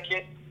save that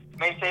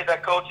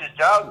coach's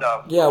job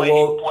though. Yeah, he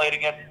played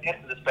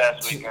against this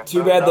past weekend.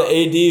 Too bad the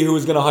AD who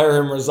was going to hire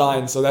him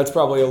resigned. So that's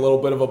probably a little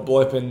bit of a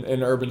blip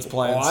in Urban's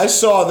plans. Well, I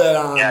saw that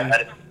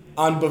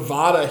on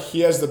Bovada.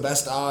 He has the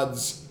best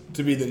odds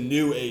to be the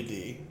new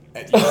AD.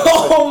 At USC.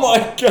 Oh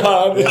my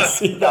God! Yeah.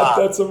 See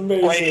that's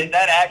amazing. Wait, is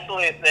that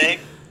actually a thing?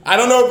 I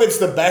don't know if it's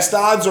the best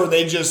odds or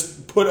they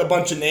just put a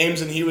bunch of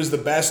names and he was the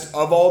best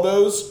of all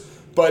those.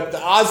 But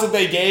the odds that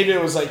they gave,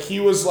 it was like he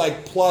was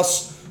like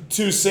plus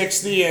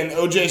 260 and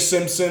O.J.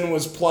 Simpson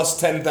was plus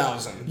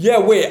 10,000. Yeah,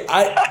 wait.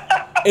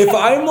 If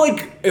I'm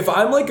like a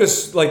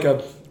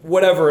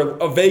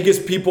Vegas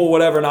people,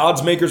 whatever, an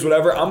odds makers,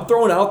 whatever, I'm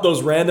throwing out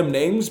those random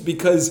names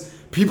because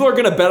people are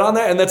gonna bet on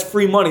that, and that's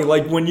free money.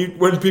 Like when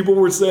people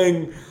were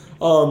saying.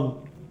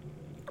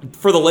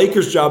 For the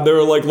Lakers job, they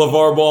were like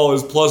LeVar Ball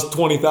is plus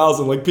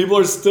 20,000. Like people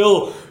are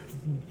still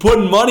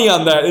putting money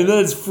on that, and then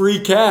it's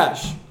free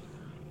cash.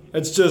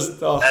 It's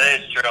just that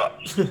is true.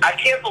 I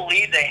can't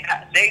believe they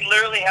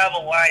literally have a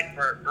line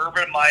for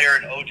Urban Meyer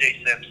and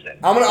O.J. Simpson.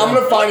 I'm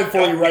gonna find it for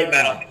you right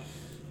now.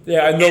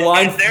 Yeah, and the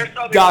line,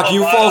 Doc,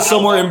 you fall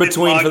somewhere in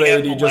between for the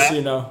AD, just so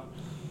you know.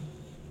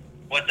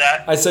 What's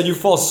that? I said you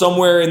fall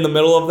somewhere in the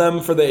middle of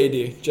them for the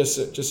AD, just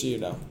so you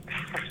know.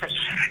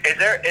 Is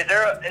there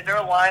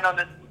a line on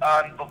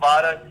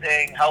Bovada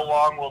saying how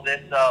long will this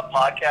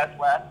podcast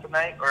last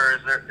tonight, or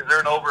is there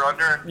an over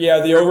under? Yeah,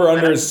 the over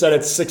under is set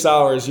at 6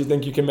 hours. You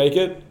think you can make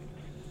it?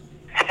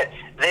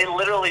 They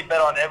literally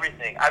bet on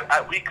everything.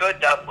 We could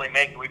definitely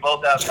make it. We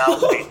both have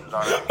mouthpieces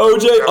on it.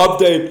 OJ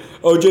update.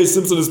 OJ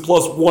Simpson is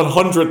plus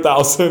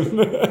 100,000.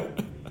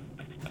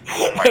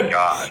 Oh my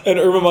God! And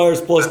Urban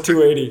Meyer's plus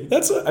 280.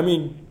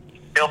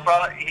 He'll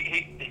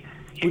probably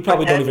we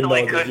probably don't even know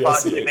that. Could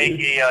possibly make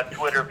a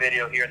Twitter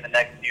video here in the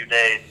next few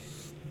days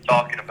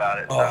talking about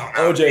it.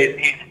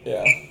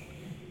 OJ.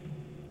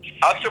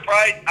 I'm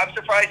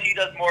surprised he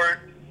does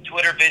more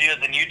Twitter videos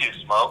than you do,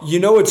 Smoke. You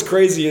know what's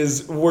crazy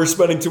is we're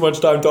spending too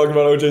much time talking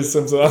about O.J.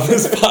 Simpson on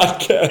this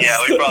podcast.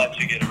 Yeah, we probably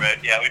should get it right.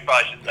 Yeah, we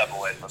probably should step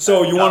away from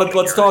so that. You want to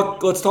let's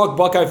talk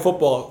Buckeye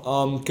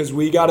football because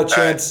we got a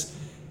chance. Right.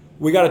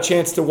 We got a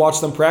chance to watch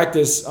them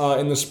practice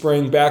in the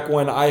spring back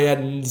when I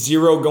had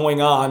zero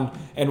going on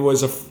and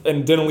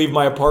didn't leave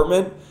my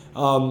apartment.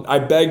 I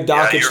begged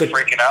Dockich you're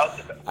freaking out.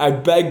 I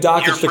begged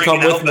Dockich to come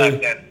with me.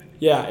 Then.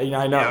 Yeah,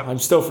 I know. Yeah. I'm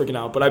still freaking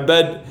out, but I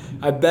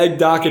begged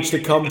Dockich to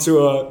come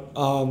to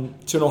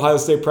an Ohio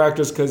State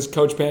practice because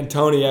Coach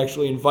Pantoni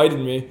actually invited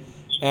me,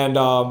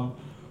 and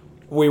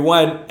we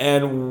went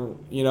and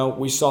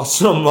we saw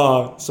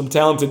some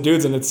talented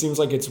dudes, and it seems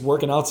like it's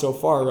working out so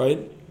far, right?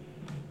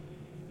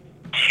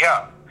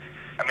 Yeah.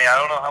 I mean, I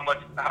don't know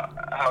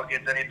how it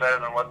gets any better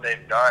than what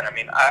they've done. I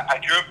mean, I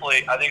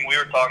truthfully, I think we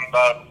were talking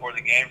about it before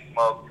the game,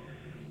 Smoke,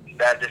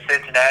 that the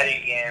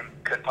Cincinnati game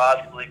could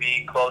possibly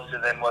be closer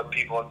than what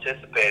people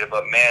anticipated.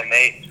 But, man,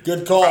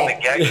 Good call. From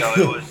the get-go,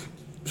 it was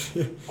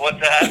 – what's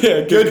that?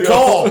 Yeah, Good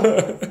call.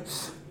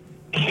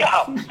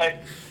 Yeah.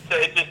 So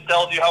it just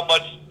tells you how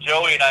much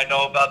Joey and I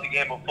know about the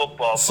game of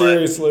football.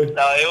 Seriously. But,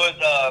 no, it was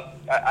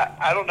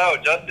I don't know,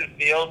 Justin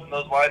Fields and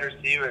those wide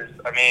receivers,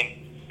 I mean,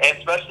 and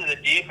especially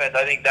the defense,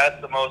 I think that's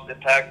the most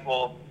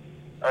impactful,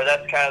 or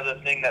that's kind of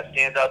the thing that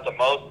stands out the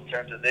most in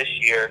terms of this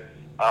year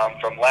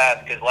from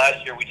last, because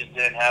last year we just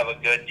didn't have a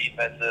good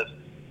defensive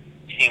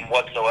team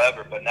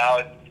whatsoever. But now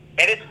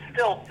it's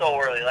still so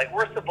early. Like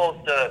we're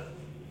supposed to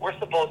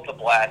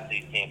blast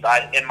these teams,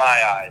 in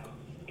my eyes.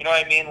 You know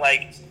what I mean?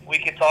 Like we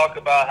could talk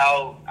about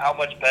how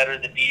much better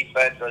the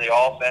defense or the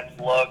offense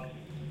looks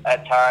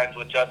at times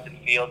with Justin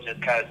Fields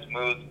just kind of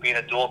smooth, being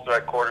a dual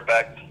threat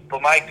quarterback.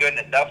 But my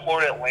goodness, that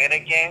Florida Atlanta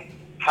game,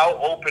 how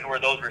open were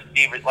those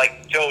receivers?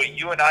 Like Joey,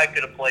 you and I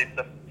could have played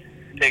some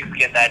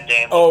pigskin that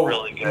day and looked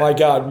really good. Oh my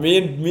God, me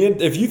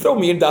and if you throw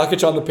me and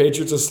Dockich on the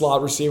Patriots as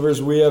slot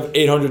receivers, we have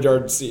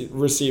 800-yard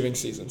receiving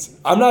seasons.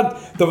 I'm not.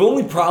 The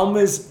only problem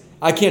is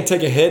I can't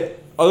take a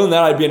hit. Other than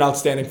that, I'd be an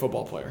outstanding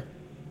football player.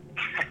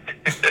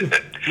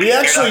 We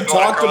actually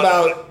talked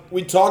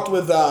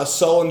with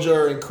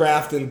Sullinger and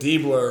Kraft and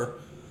Diebler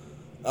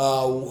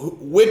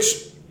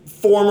which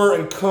former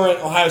and current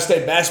Ohio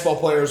State basketball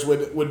players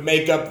would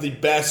make up the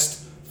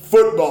best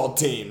football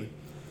team.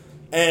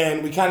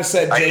 And we kind of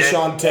said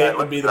Ja'Sean Tate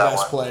would be the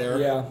best player.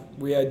 Yeah,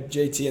 we had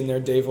JT in there,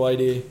 Dave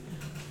Lighty.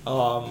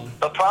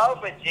 The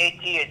problem with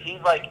JT is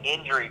he's like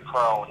injury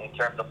prone in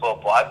terms of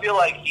football. I feel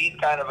like he's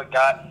kind of a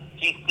guy,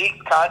 he seeks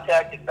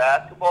contact in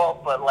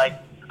basketball, but like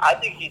I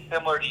think he's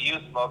similar to you,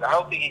 Smoke. I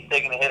don't think he's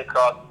taking a hit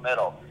across the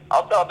middle.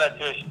 I'll tell him that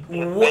to his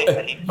face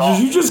that he's soft.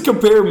 Did you just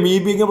compare me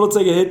being able to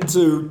take a hit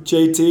to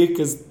JT?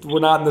 Because we're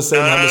not in the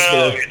same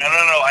hemisphere. No.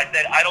 I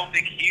said I don't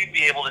think he'd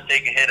be able to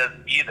take a hit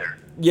either.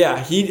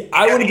 Yeah,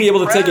 I wouldn't be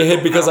able to take a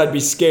hit because I'd be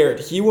scared.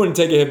 He wouldn't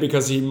take a hit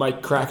because he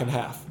might crack in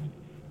half.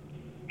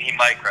 He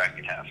might crack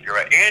in half. You're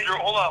right, Andrew.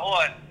 Hold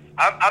on.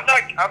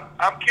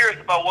 I'm curious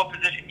about what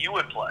position you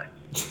would play.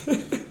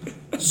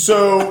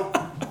 So,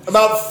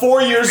 about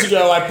 4 years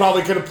ago, I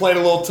probably could have played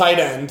a little tight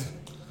end.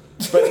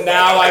 But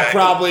now I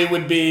probably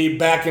would be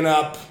backing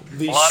up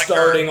the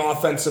starting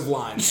offensive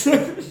line.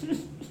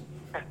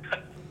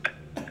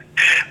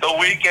 The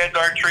weekends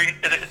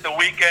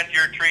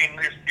you're treating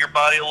your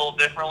body a little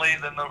differently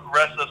than the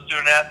rest of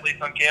student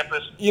athletes on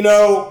campus. You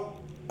know,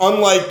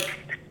 unlike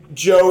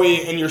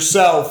Joey and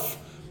yourself,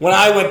 when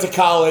I went to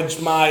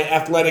college, my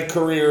athletic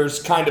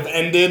careers kind of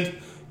ended,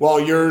 while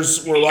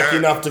yours were lucky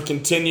enough to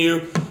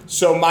continue.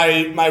 So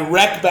my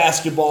rec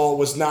basketball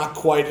was not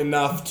quite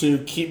enough to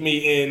keep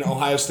me in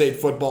Ohio State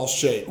football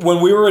shape.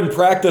 When we were in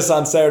practice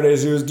on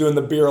Saturdays, he was doing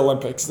the beer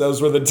Olympics.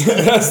 Those were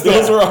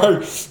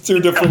our two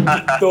different.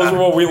 Those were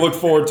what we looked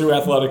forward to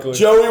athletically.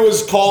 Joey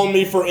was calling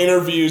me for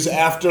interviews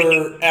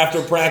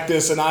after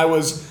practice, and I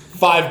was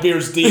 5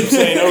 beers deep,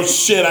 saying, "Oh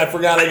shit, I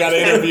forgot I got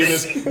to interview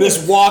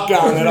this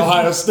walk-on at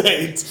Ohio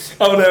State.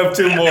 I'm gonna have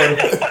 2 more."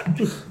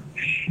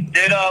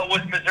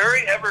 Was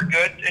Missouri ever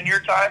good in your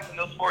time in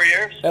those 4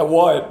 years? At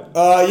what?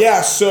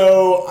 Yeah,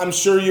 so I'm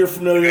sure you're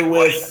familiar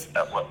with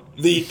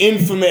the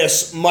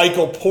infamous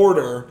Michael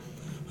Porter,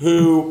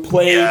 who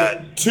played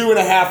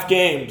 2.5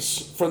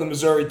 games for the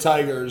Missouri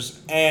Tigers.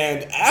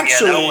 And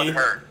actually, that one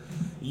hurt.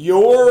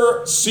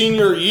 Your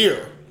senior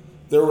year,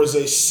 there was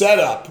a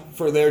setup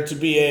for there to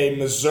be a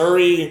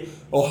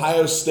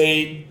Missouri-Ohio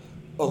State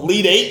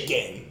Elite 8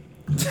 game.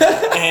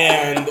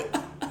 And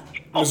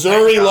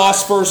Missouri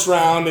lost first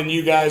round, and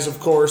you guys, of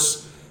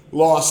course,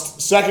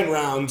 lost second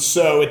round,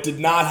 so it did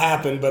not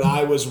happen, but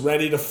I was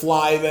ready to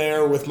fly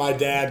there with my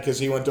dad because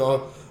he went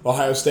to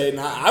Ohio State, and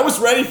I was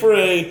ready for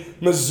a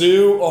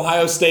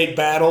Mizzou-Ohio State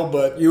battle,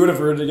 but... You would have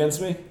rooted against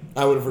me?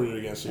 I would have rooted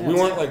against you. We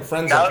weren't, like,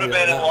 friends. That would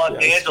have been in Los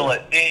Angeles.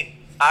 See,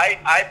 I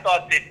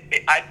thought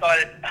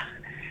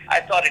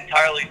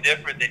entirely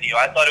different than you.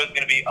 I thought it was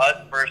going to be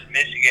us versus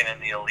Michigan in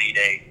the Elite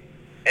Eight.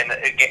 In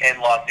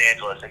Los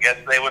Angeles. I guess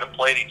they would have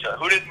played each other.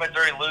 Who did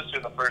Missouri lose to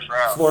in the first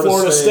round?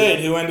 Florida State,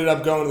 who ended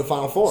up going to the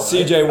Final Four.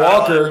 C.J.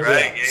 Walker.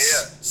 Right, yeah.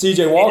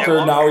 C.J.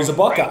 Walker, now he's a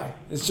Buckeye. Right.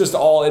 It's just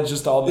all makes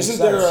Isn't sense.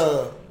 there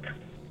a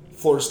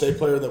Florida State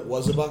player that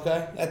was a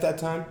Buckeye at that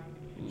time?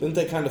 Didn't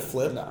they kind of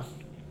flip? No.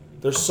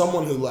 There's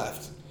someone who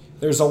left.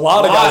 There's a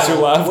lot of guys who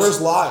left.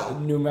 Where's Lyle?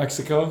 New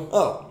Mexico.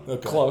 Oh,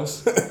 okay.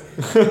 Close.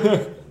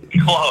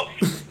 Close.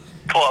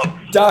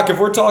 Doc, if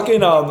we're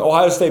talking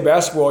Ohio State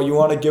basketball, you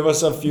want to give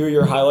us a few of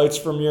your highlights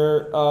from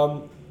your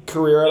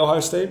career at Ohio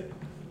State?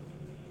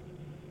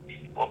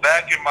 Well,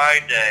 back in my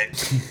day,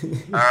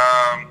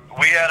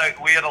 we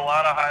had a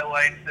lot of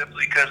highlights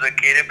simply because of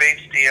Keita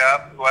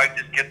Bates-Diop, who I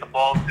just get the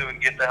ball to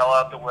and get the hell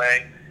out the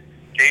way.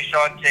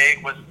 Jayshawn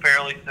Tate was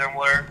fairly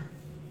similar.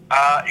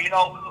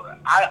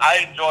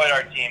 I enjoyed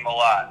our team a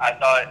lot. I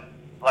thought,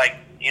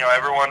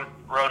 everyone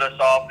wrote us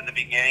off in the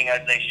beginning,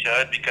 as they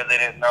should, because they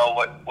didn't know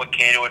what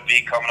Keita would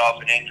be coming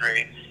off an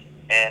injury.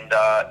 And,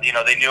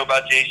 they knew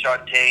about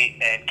Jayshawn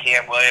Tate and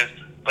Cam Williams.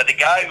 But the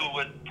guy who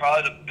was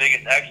probably the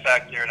biggest X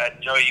factor, and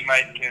Joe, you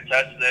might can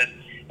attest to this,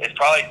 is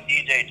probably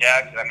C.J.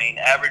 Jackson. I mean,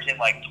 averaging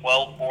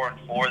 12, 4, and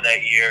 4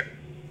 that year,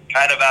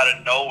 kind of out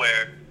of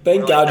nowhere.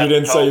 Thank God you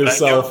didn't say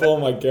yourself. Oh,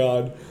 my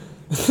God.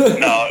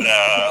 No.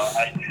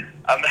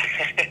 I'm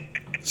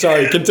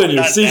Sorry, continue.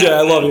 CJ,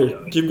 I love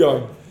you. Keep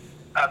going.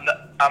 I'm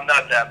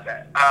not that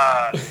bad.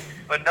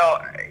 But no,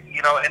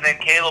 and then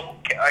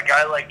a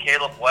guy like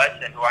Caleb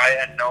Weston, who I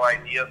had no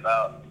idea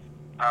about.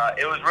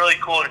 It was really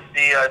cool to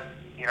see us,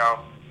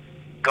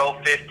 go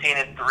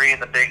 15-3 in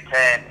the Big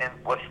Ten. And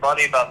what's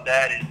funny about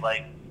that is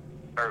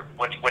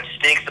what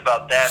stinks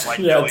about that.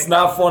 Yeah, it's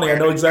not funny. I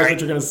know exactly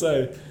what you're gonna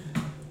say.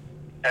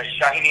 A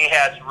shiny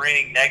ass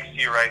ring next to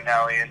you right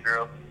now,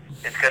 Andrew.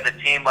 It's because a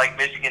team like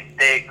Michigan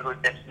State,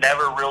 it's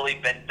never really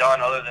been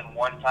done other than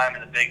one time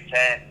in the Big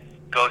Ten,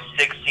 goes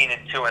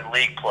 16-2 in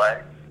league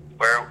play.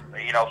 Where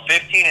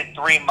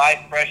 15-3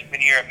 my freshman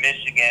year at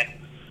Michigan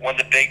won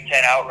the Big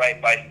Ten outright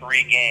by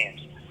 3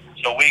 games.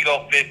 So we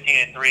go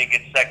 15-3 and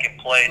get second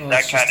place.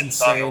 That kind of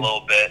stung a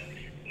little bit,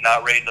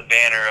 not raise the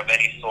banner of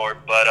any sort.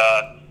 But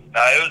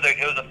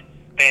it was a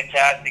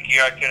fantastic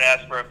year. I couldn't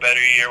ask for a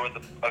better year with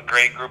a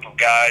great group of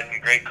guys and a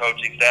great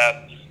coaching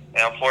staff.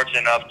 And I'm fortunate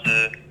enough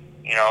to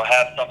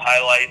have some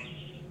highlights,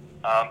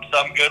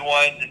 some good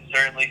ones and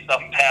certainly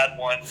some bad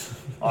ones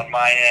on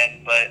my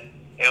end. But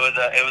it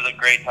was a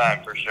great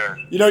time for sure.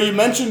 You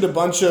mentioned a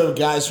bunch of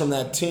guys from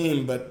that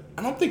team, but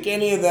I don't think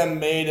any of them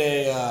made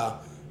a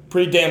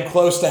pretty damn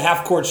close to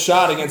half-court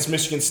shot against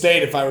Michigan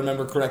State, if I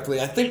remember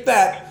correctly. I think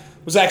that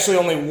was actually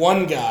only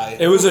one guy.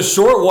 It was a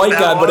short white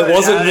guy, but it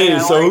wasn't me,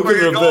 so who could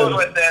it have been?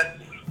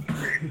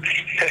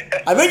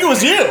 I think it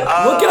was you.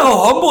 Look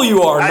how humble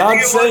you are,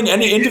 not saying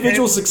any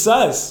individual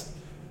success.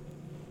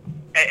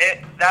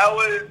 That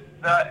was,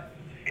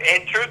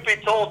 and truth be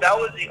told, that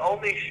was the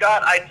only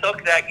shot I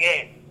took that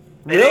game.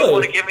 They Really? didn't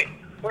want to give me.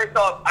 First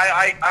off,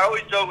 I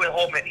always joke with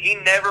Holman. He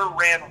never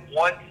ran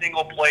one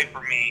single play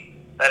for me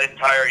that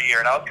entire year,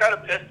 and I was kind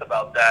of pissed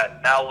about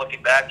that. Now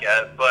looking back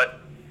at it, but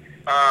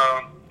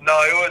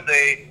no,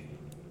 it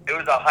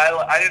was a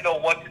highlight. I didn't know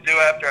what to do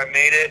after I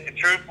made it, and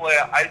truthfully,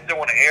 I just didn't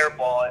want to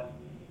airball it.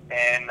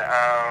 And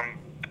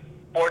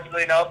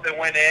fortunately enough, it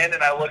went in,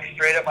 and I looked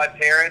straight at my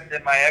parents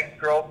and my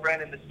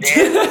ex-girlfriend in the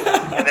stands,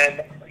 and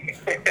then.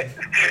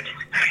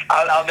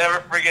 I'll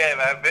never forget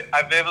it.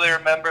 I vividly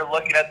remember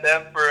looking at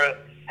them for a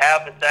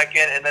half a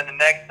second, and then the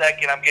next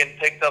second I'm getting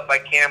picked up by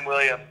Cam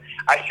Williams.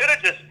 I should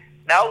have just,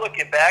 now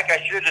looking back,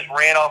 I should have just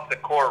ran off the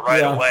court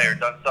right away or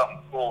done something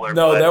cooler.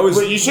 No, that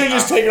was... You should have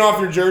just taken off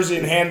your jersey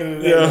and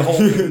handed it in to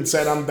Holman and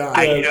said, I'm done.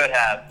 I should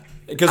have.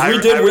 Because we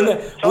did win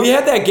that. We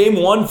had that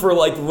game won for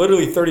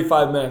literally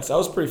 35 minutes. That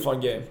was a pretty fun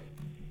game.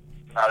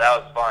 No,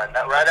 that was fun.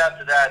 Right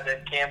after that,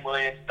 then Cam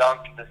Williams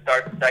dunked to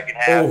start the second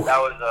half.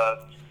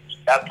 Oh.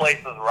 That place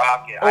was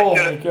rocking. Oh,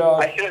 my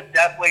God. I should have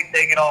definitely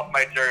taken off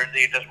my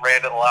jersey and just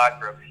ran to the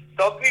locker room.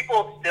 Some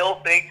people still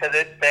think to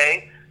this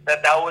day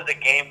that was a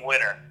game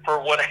winner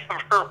for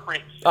whatever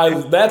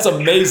reason. That's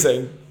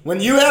amazing. When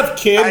you have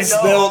kids,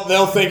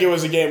 they'll think it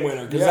was a game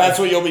winner because that's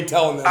what you'll be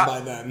telling them by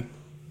then.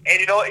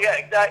 And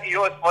exactly. You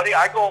know what's funny?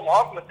 I go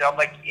along with it. I'm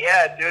like,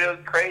 yeah, dude, it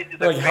was crazy.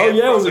 Hell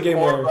yeah, it was a game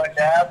winner. Right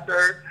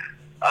after.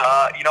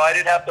 I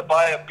didn't have to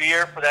buy a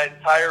beer for that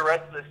entire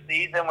rest of the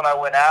season when I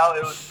went out.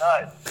 It was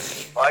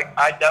nuts.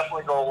 I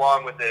definitely go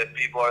along with it if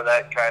people are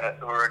that kind of,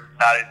 who are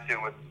not in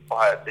tune with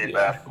Ohio State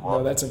basketball.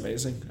 No, that's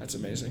amazing. That's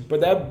amazing.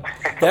 But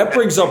that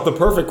brings up the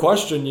perfect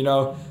question. Me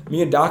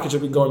and Dockage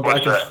have been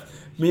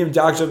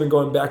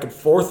going back and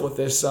forth with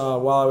this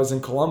while I was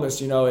in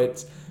Columbus.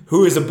 It's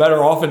who is a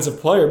better offensive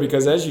player,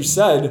 because as you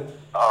said,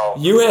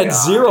 you had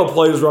 0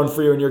 plays run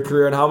for you in your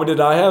career, and how many did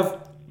I have?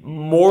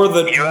 More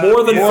than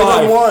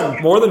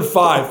 5. More than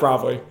 5,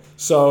 probably.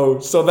 So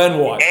then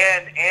what?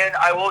 And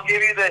I will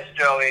give you this,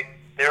 Joey.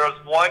 There was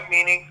one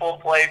meaningful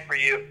play for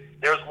you.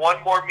 There was one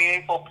more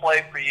meaningful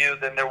play for you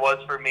than there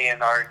was for me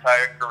in our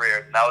entire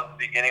careers. And that was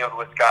the beginning of the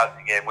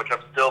Wisconsin game, which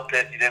I'm still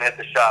pissed you didn't hit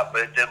the shot,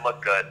 but it did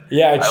look good.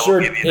 Yeah,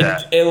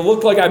 it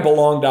looked like I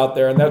belonged out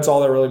there, and that's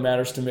all that really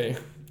matters to me.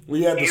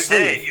 We had the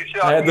sleeve.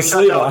 I had the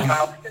sleeve on.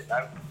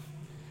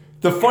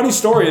 The funny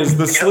story is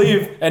the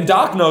sleeve, and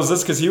Doc knows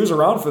this because he was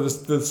around for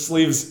the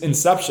sleeve's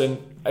inception.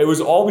 It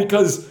was all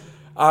because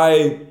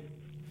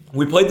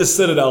we played the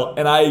Citadel,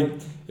 and I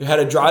had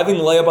a driving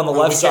layup on the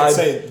left side. We can't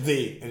say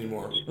the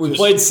anymore. We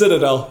played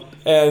Citadel,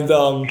 and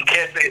you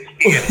can't say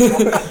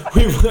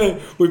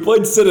it. we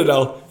played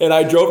Citadel, and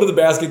I drove to the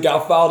basket,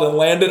 got fouled, and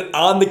landed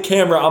on the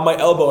camera on my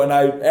elbow. And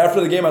after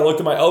the game, I looked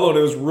at my elbow, and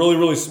it was really,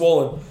 really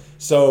swollen.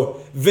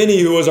 So Vinny,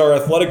 who was our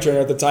athletic trainer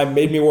at the time,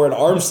 made me wear an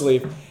arm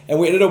sleeve. and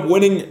we ended up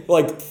winning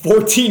like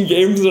 14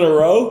 games in a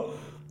row.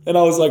 And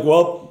I was like,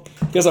 well,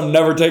 I guess I'm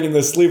never taking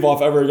this sleeve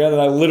off ever again.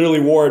 And I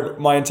literally wore it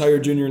my entire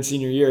junior and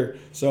senior year.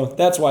 So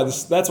that's why the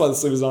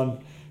sleeve is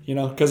on,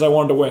 because I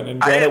wanted to win. And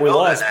granted, we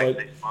lost, but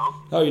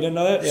oh, you didn't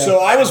know that? Yeah. So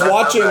I was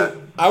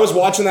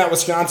watching that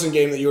Wisconsin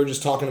game that you were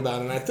just talking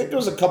about, and I think it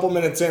was a couple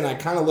minutes in. I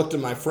kind of looked at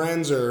my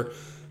friends or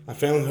my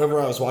family, whoever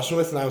I was watching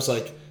with, and I was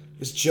like,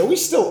 "Is Joey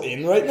still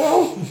in right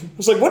now?" I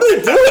was like, "What are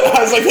they doing?"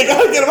 I was like, "They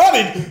gotta get him out.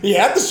 He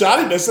had the shot.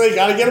 He missed it. They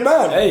gotta get him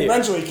out." Hey.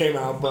 Eventually, he came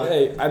out. But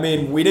hey, I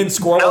mean, we didn't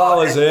score while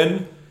I was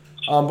in,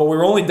 but we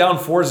were only down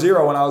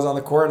 4-0 when I was on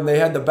the court, and they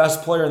had the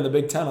best player in the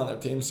Big Ten on their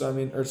team. So I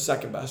mean, or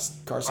second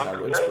best, Carson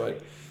Edwards,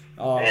 but.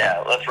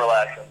 Yeah, let's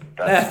relax.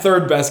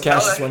 Third best,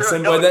 Cassius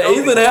Winston. But the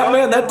eighth and a half,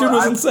 man, that dude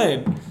was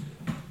insane.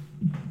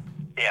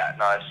 Yeah,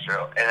 no, that's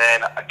true. And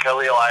then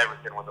Khalil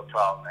Iverson was a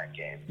problem that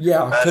game.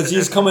 Yeah, because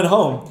he's coming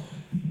home.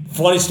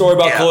 Funny story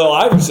about Khalil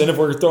Iverson, if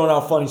we're throwing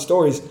out funny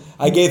stories.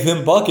 I gave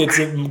him buckets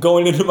and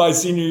going into my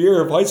senior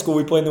year of high school.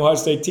 We played in the Ohio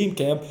State team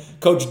camp.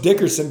 Coach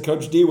Dickerson,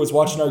 Coach D, was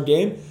watching our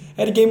game.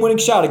 Had a game-winning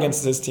shot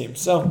against his team.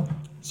 So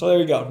there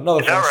you go.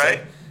 Another Is that right?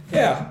 story.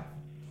 Yeah.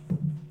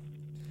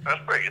 That's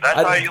pretty good.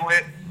 That's how you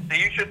win. So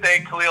you should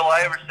thank Khalil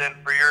Iverson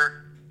for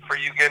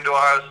you getting to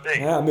Ohio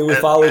State. Yeah, I mean, we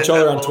follow each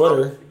other on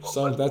Twitter,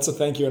 so that's a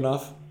thank you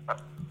enough.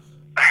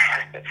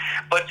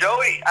 But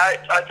Joey,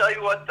 I tell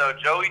you what though,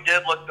 Joey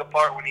did look the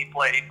part when he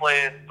played. He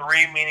played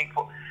 3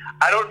 meaningful.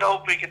 I don't know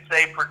if we could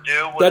say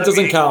Purdue was that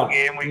doesn't a meaningful count.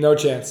 Game. No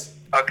chance.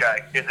 Okay,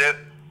 is it?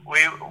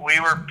 We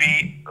were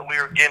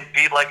getting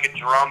beat like a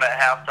drum at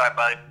halftime.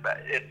 But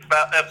it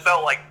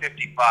felt like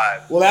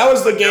 55. well, that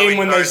was the game Joey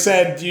when they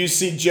started- said, "Do you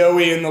see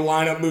Joey in the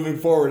lineup moving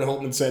forward?" And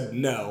Holtman said,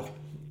 "No."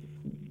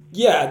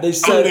 Yeah, they To an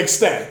said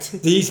extent.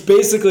 he's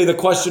basically the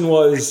question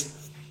was,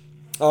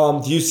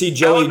 do you see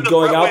Joey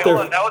going out there?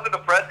 That was in the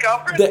press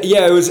conference?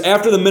 Yeah, it was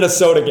after the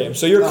Minnesota game,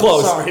 so you're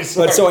close. sorry.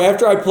 But so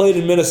after I played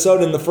in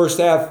Minnesota in the first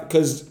half,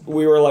 because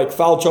we were like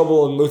foul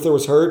trouble and Luther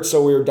was hurt,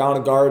 so we were down a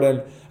guard,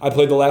 and I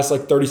played the last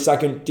like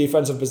 30-second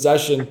defensive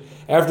possession.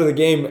 After the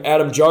game,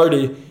 Adam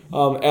Jardy,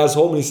 as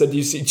Holtman, he said, "Do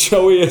you see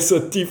Joey as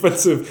a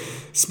defensive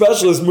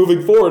specialist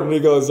moving forward?" And he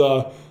goes,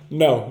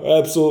 "No,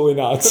 absolutely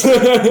not."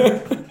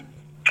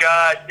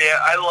 God damn,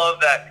 I love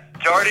that.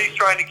 Jardy's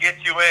trying to get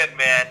you in,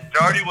 man.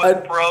 Jardy was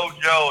pro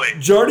Joey.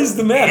 Jardy's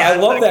the man. I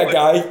love that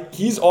guy.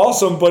 He's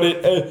awesome, but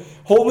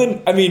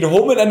Holtman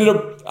ended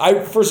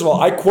up, first of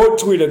all, I quote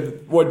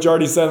tweeted what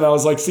Jardy said, and I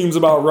was like, seems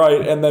about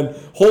right. And then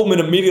Holtman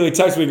immediately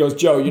texted me, he goes,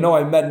 "Joe,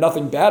 I meant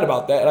nothing bad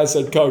about that." And I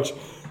said, "Coach,"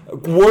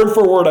 word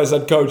for word, I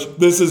said, "Coach,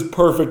 this is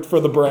perfect for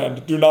the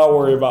brand. Do not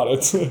worry about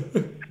it."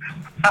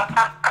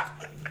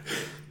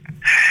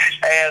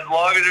 Hey, as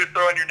long as you're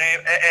throwing your name,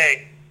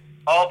 hey,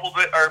 all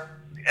publicity, or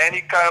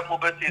any kind of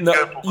publicity is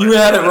good publicity. You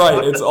had it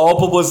right. It's all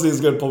publicity is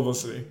good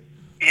publicity.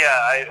 Yeah,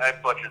 I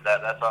butchered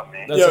that. That's on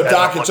me. Yo,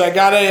 Dockich, I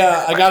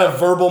got a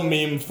verbal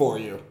meme for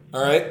you.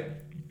 All right.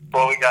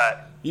 What we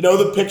got? You know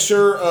the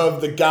picture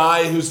of the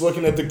guy who's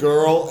looking at the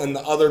girl and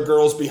the other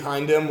girls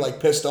behind him,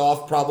 like pissed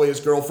off, probably his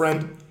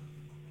girlfriend?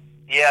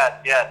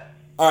 Yeah.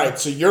 All right,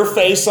 so your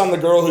face on the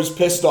girl who's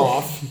pissed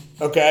off,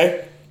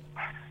 okay?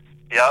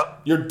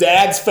 Yep. Your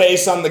dad's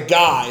face on the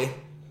guy,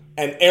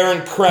 and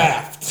Aaron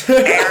Kraft.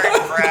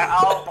 Aaron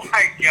Kraft. Oh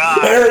my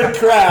God. Aaron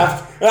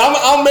Kraft. And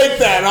I'll make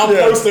that and I'll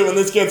post it when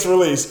this gets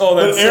released. Oh,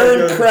 that's but so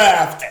Aaron good.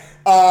 Kraft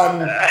on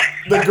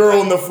the girl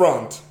in the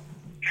front.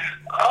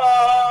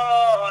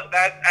 Oh,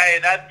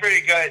 that's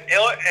pretty good.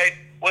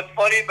 What's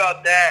funny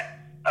about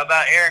that,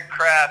 about Aaron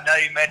Kraft, now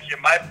you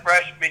mentioned, my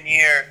freshman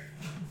year,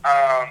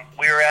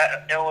 we were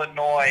at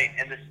Illinois,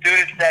 and the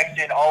student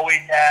section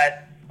always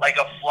had like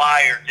a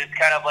flyer, just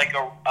kind of like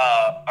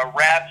a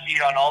rap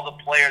sheet on all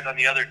the players on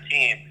the other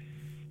team.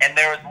 And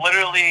there was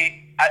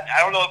literally, I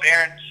don't know if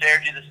Aaron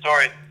shared you the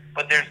story,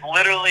 but there's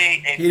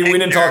literally a We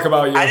didn't talk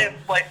about you. I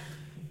didn't play.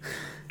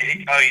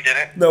 Oh, you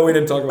didn't? No, we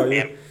didn't talk about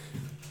you.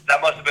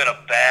 That must have been a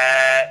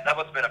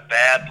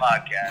bad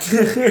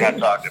podcast. You're not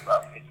talking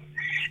about me.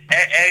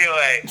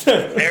 Anyway,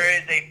 there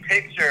is a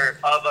picture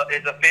of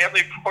it's a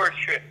family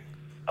portrait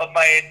of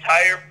my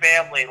entire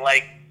family,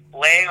 like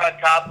laying on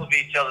top of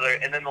each other,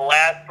 and then the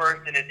last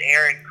person is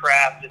Aaron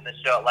Kraft in the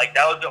show. Like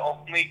that was the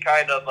only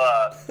kind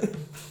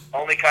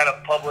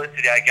of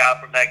publicity I got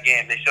from that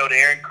game. They showed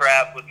Aaron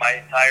Kraft with my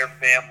entire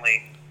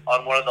family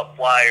on one of the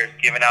flyers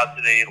given out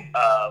to the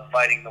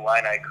Fighting the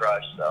Illini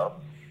Crush. So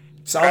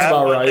Sounds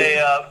about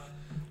right.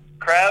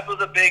 Kraft was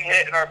a big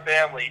hit in our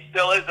family. He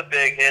still is a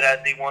big hit as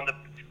he won the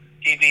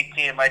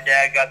TBT, and my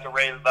dad got to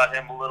rave about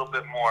him a little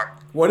bit more.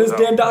 What does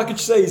Dan Dockich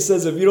say? He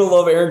says, "If you don't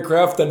love Aaron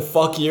Kraft, then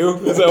fuck you."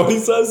 Is that what he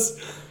says?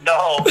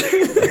 No,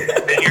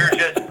 then you're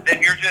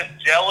just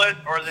jealous,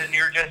 or then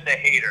you're just a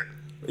hater.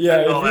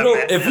 Yeah,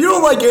 if you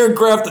don't like Aaron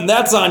Kraft, then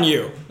that's on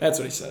you. That's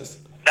what he says.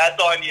 That's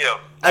on you.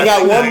 I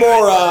got one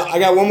more. I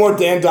got one more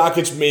Dan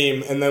Dockich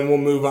meme, and then we'll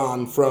move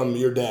on from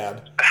your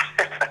dad.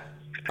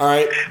 All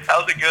right. That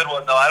was a good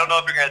one, though. I don't know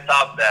if you're going to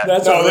top that.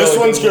 This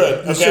one's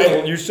good.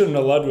 Okay. You shouldn't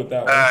have led with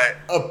that one. All right.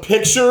 A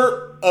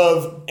picture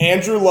of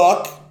Andrew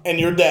Luck and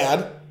your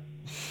dad.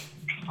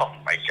 Oh,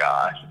 my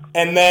gosh.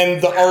 and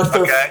then the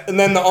Arthur Okay. and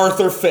then the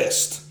Arthur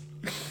fist.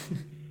 You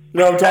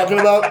know what I'm talking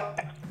about?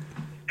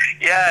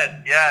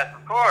 Yes,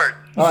 of course.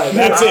 All right,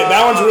 that's it.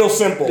 That one's real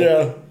simple.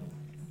 Yeah.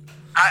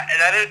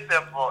 That is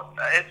simple.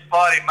 It's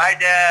funny. My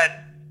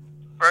dad,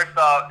 first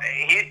off,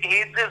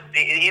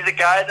 he's a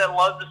guy that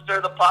loves to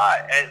stir the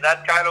pot, and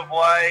that's kind of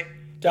why.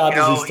 God,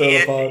 does he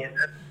stir the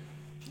pot?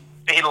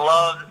 He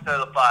loves to stir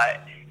the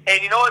pot.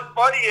 And you know what's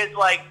funny is,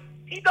 like,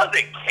 he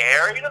doesn't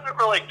care. He doesn't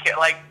really care.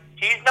 Like,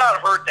 he's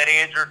not hurt that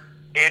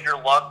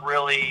Andrew Luck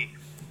really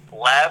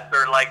left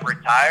or, like,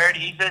 retired.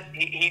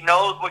 He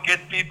knows what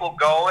gets people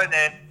going,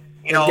 and,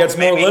 you know, gets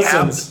more maybe half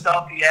the listens.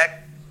 stuff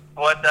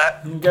what's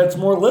that? He gets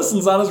more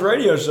listens on his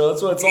radio show.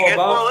 That's what it's all He gets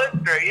about. more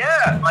listeners,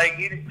 yeah. Like,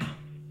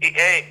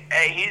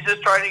 he's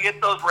just trying to get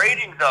those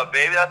ratings up,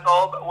 baby. That's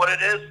all what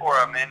it is for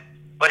him.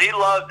 But he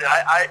loves it.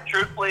 I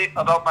truthfully,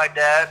 about my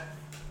dad,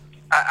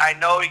 I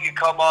know he can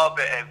come up,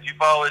 if you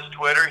follow his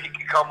Twitter, he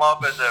can come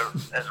up as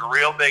a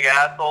real big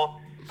asshole.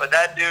 But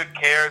that dude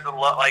cares a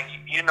lot. Like,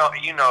 you know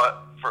it.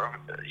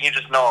 You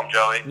just know him,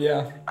 Joey.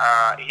 Yeah.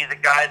 He's a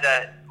guy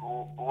that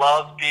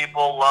loves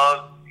people,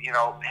 loves,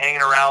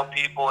 hanging around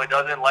people. He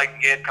doesn't like to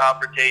get in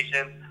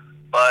confrontation.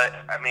 But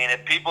I mean,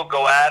 if people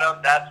go at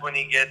him, that's when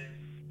he gets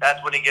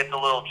a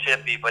little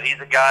chippy. But he's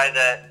a guy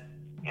that,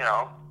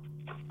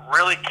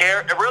 really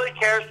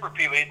cares for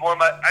people. He's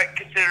I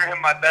consider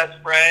him my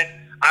best friend.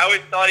 I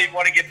always thought he'd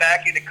want to get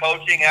back into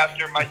coaching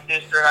after my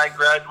sister and I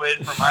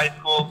graduated from high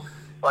school.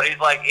 But he's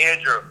like,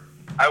 Andrew,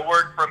 I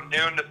work from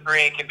noon to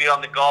 3 and can be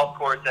on the golf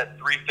course at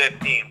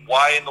 3:15.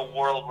 Why in the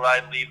world would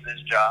I leave this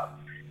job?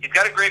 He's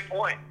got a great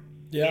point.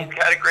 Yeah. He's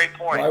got a great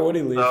point. Why would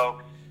he leave?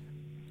 So,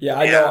 Yeah,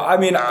 I know. I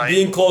mean,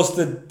 being close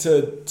to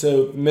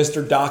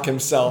Mr. Doc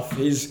himself,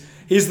 he's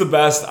the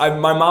best.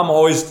 My mom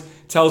always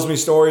tells me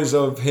stories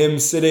of him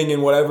sitting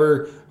in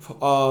whatever,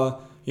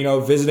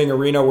 visiting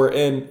arena we're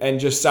in and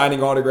just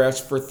signing autographs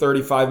for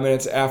 35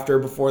 minutes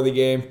before the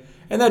game.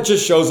 And that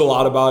just shows a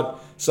lot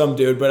about some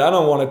dude. But I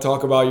don't want to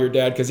talk about your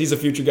dad because he's a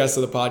future guest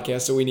of the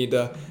podcast, so we need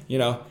to,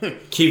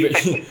 keep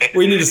it.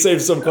 We need to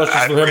save some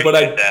questions for him.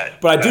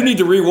 But I do need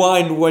to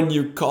rewind when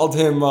you called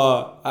him.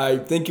 I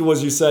think it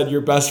was you said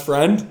your best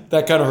friend.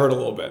 That kind of hurt a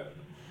little bit.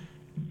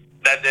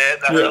 That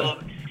did. That hurt a little.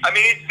 I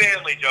mean, he's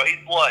family, Joe.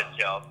 He's blood,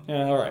 Joe.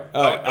 Yeah, all right.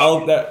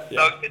 Don't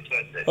get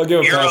twisted. I'll give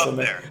him a You're pass up on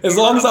there. that. As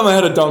long as I'm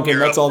ahead of Duncan, You're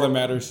that's up all there. that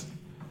matters.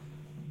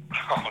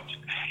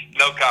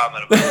 No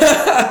comment about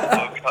that.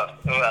 No comment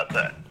about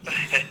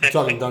that.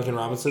 Talking Duncan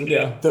Robinson.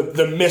 Yeah.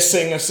 The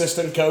missing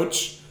assistant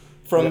coach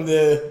from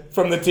the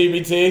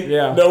TBT.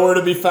 Yeah. Nowhere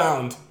to be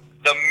found.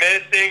 The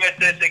missing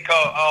assistant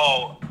coach.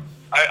 Oh,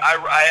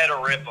 I had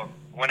to rip him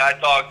when I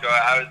talked to him.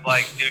 I was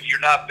like, dude, you're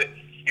not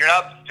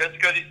just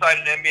because you signed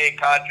an NBA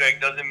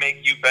contract doesn't make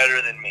you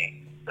better than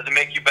me. Doesn't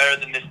make you better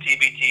than this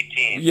TBT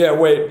team. Yeah,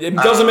 wait. It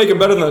doesn't make him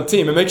better than the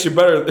team. It makes you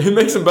better. It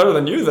makes him better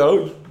than you,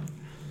 though.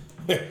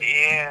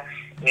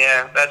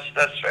 Yeah,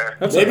 that's fair.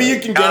 Maybe you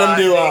can get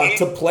him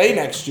to play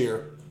next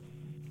year.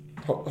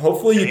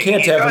 Hopefully, you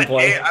can't have him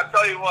play. Hey, I'll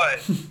tell you what.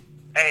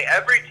 Hey,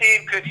 every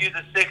team could use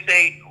a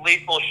 6'8"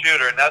 lethal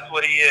shooter, and that's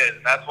what he is.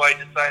 And that's why he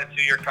just signed a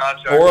 2-year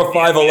contract. Or a with the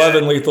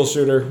 5'11" NBA. lethal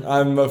shooter.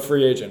 I'm a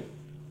free agent.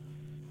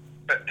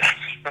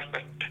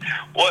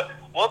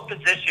 What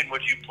position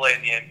would you play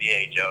in the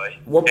NBA,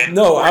 Joey?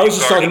 No, I was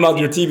just talking about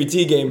your. your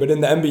TBT game, but in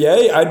the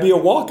NBA, I'd be a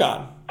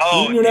walk-on.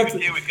 Oh, you don't even have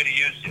TBT, to, we could have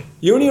used you.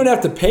 you don't even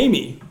have to pay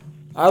me.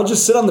 I'll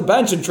just sit on the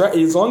bench and try.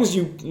 As long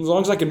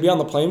as I can be on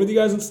the plane with you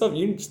guys and stuff,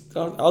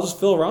 I'll just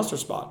fill a roster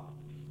spot.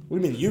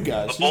 What do you mean, you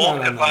guys? The He's Bulls not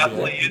could on the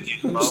possibly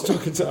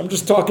NBA. use you. I'm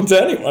just talking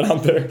to anyone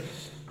out there.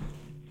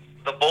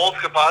 The Bulls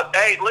could possibly.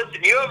 Hey,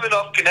 listen, you have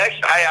enough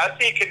connection. I've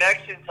seen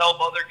connections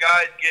help other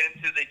guys get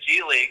into the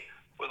G League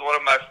with one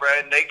of my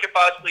friends. They could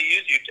possibly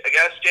use you. I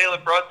guess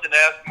Jalen Brunson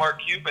asked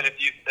Mark Cuban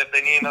if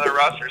they need another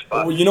roster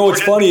spot. Well, you know what's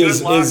Or just funny a good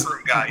is locker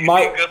room guy.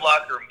 my- You'd be a good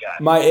locker room guy.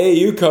 My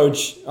AAU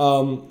coach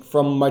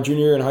from my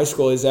junior year in high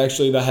school is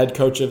actually the head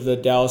coach of the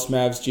Dallas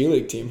Mavs G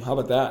League team. How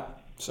about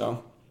that?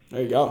 So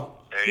there you go.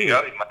 There you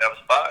go. You might have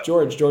a spot.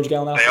 George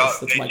Gallinopoulos.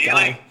 That's my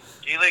guy.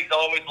 G League's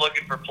always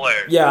looking for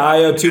players.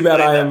 Yeah, too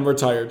bad I am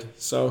retired.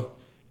 So,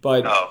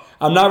 but Oh.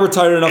 I'm not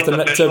retired enough It's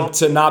official?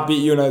 to not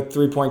beat you in a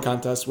 3-point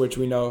contest, which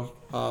we know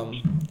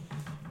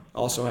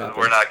also happens.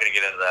 We're not going to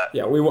get into that.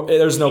 Yeah,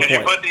 there's no Did you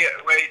point. put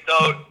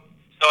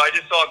so I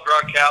just saw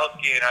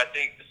Gronkowski, and I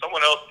think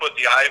someone else put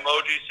the eye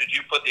emojis. Did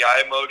you put the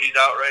eye emojis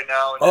out right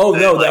now? And Oh it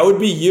no, said, that would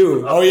be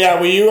you. Oh yeah,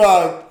 will you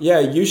Yeah,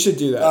 you should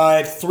do that.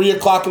 at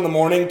 3:00 in the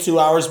morning, 2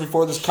 hours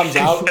before this comes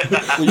out,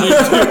 will you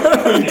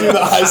do the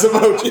eyes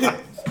emoji?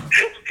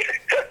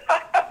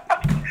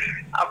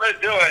 I'm going to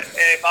do it.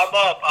 And if I'm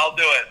up, I'll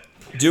do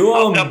it. Do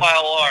I'll set my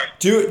alarm.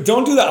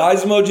 don't do the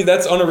eyes emoji.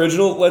 That's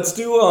unoriginal. Let's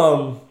do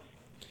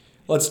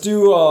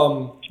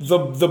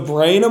the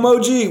brain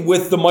emoji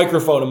with the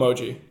microphone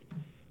emoji.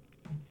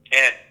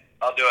 In.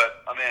 I'll do it.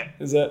 I'm in.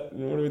 Is that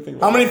what do we think?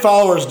 How About many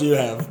followers do you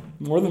have? that?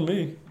 More than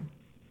me?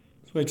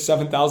 It's like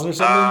 7,000 or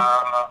something.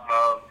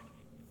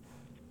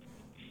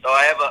 So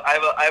I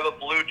have a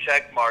blue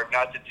check mark,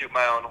 not to toot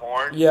my own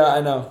horn. Yeah,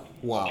 I know.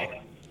 Wow.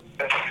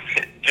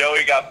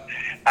 Joey got.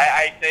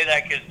 I say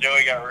that because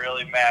Joey got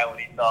really mad when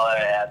he saw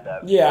that I had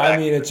that. Yeah, I back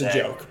mean, in it's the a day.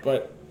 joke,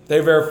 but they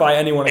verify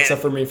anyone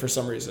except for me for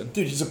some reason.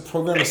 Dude, he's a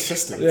program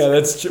assistant. Yeah,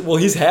 that's true. Well,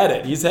 he's had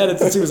it. He's had it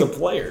since he was a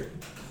player.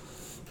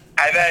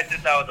 I've had it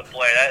since I was a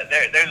player.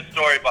 There's a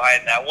story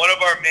behind that. One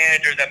of our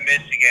managers at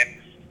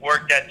Michigan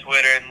worked at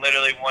Twitter and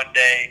literally one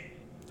day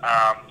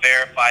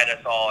verified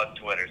us all on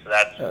Twitter. So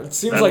that's It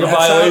seems like a That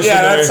sounds- violation.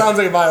 yeah, there. that sounds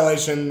like a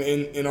violation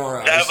in our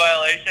is that a eyes.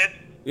 violation?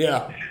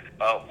 Yeah.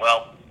 Oh,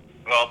 well,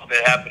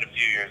 it happened a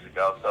few years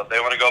ago. So if they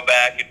want to go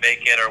back and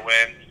vacate our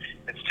win,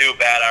 it's too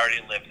bad. I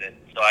already lived it.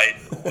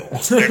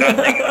 So they're not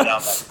taking it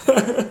down.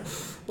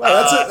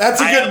 Well,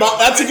 that's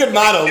a good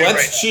motto. You're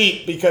Let's right.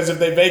 cheat because if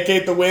they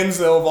vacate the wins,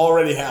 they'll have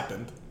already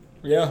happened.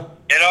 Yeah.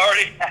 It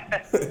already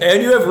happened.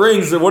 And you have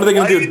rings. What are they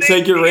going to do?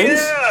 Take your rings?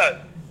 Yeah.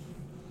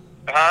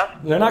 Huh?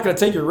 They're not going to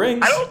take your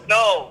rings. I don't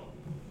know.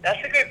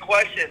 That's a good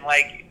question.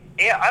 Like,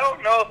 yeah, I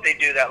don't know if they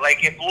do that.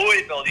 Like, if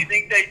Louisville, do you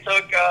think they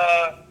took,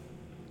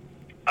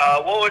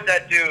 what was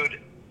that dude?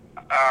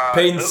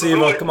 Peyton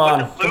Siva, come on.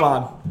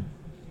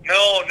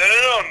 No.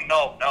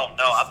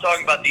 I'm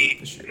talking about the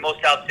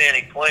most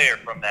outstanding player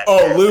from that.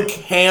 Oh, year. Luke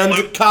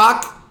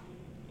Handcock?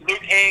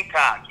 Luke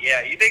Hancock.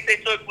 Yeah, you think they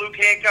took Luke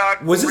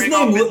Hancock? Was his ring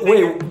name, off his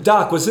finger? wait,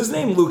 Doc, was his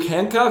name Luke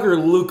Hancock or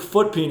Luke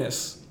Foot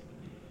Penis?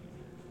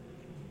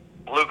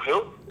 Luke who?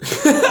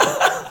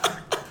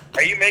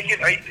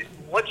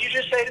 What'd you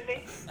just say to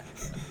me?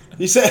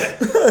 He said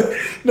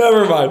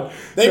Never mind.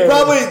 they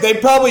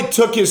probably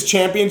took his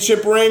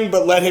championship ring,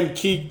 but let him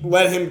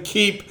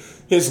keep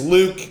his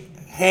Luke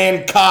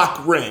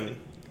Hancock ring.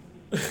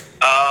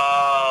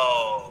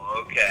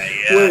 Oh, okay.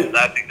 Yeah, Wait.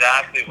 that's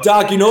exactly what.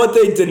 Doc, you know what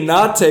they did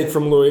not take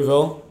from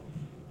Louisville?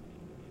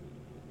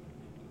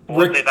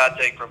 What Rick- did they not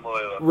take from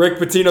Louisville? Rick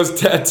Pitino's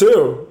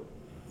tattoo.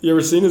 You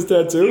ever seen his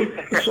tattoo?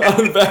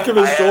 On the back of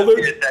his I shoulder?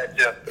 have seen that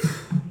too.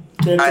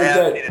 Can't I take have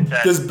that. seen a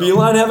tattoo. Does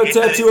Beeline have a He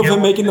said tattoo of he'd him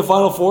get making the one.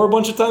 Final Four a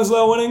bunch of times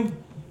without winning?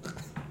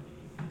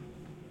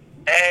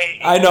 Hey,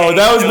 I know, hey,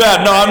 that was Joey,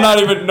 bad. No, I'm not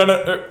even.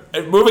 No.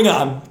 Moving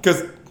on,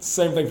 because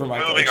same thing for my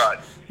Moving coach.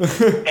 on.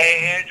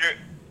 Hey, Andrew.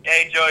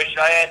 Hey, Joey, should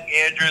I ask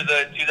Andrew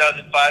the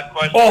 2005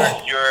 question? Oh, or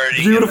did you already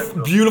beautiful, give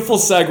it? beautiful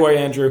segue,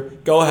 Andrew.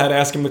 Go ahead,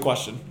 ask him the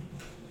question.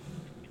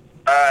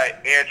 All right,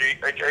 Andrew,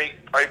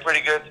 are you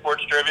pretty good at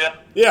sports trivia?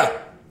 Yeah.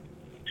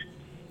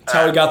 That's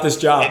how he got this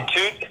job.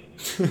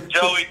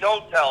 Joey,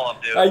 don't tell him,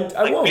 dude.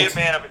 I won't. Be a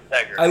man of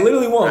integrity. I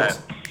literally won't. All right.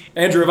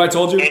 Andrew, have I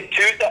told you? In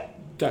 2000.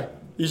 Okay.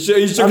 He shook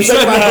his I'm head.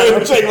 shaking my head.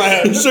 I'm shaking my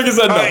head. He shook his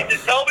head All no. right,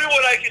 just tell me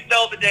what I can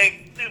tell today.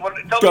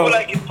 Tell Go. me what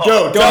I can tell.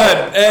 Go. Go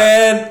ahead.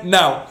 And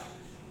now.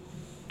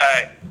 All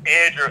right,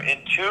 Andrew, in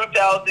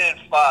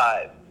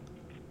 2005,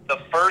 the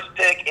first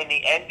pick in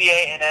the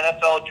NBA and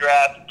NFL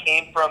draft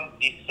came from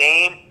the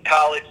same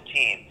college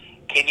team.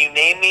 Can you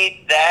name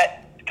me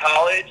that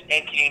college,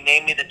 and can you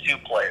name me the two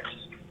players?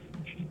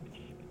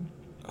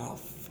 Oh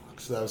fuck!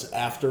 So that was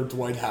after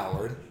Dwight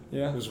Howard.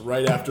 Yeah. It was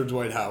right after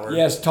Dwight Howard.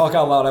 Yes, talk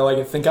out loud. I like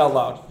it. Think out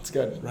loud. It's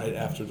good. Right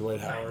after Dwight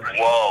Howard.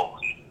 Whoa.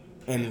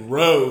 And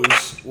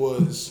Rose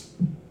was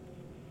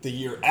the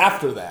year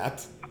after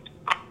that.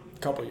 A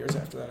couple years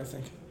after that, I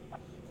think.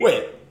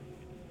 Wait,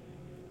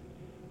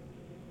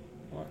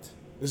 What?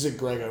 is it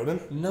Greg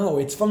Oden? No,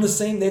 it's from the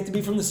same. They have to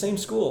be from the same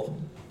school.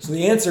 So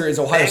the answer is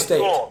Ohio Same State.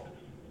 school.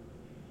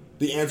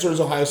 The answer is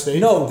Ohio State?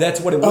 No, that's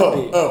what it would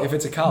Oh, be oh. if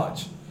it's a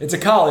college. It's a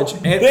college.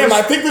 And Damn, first-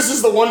 I think this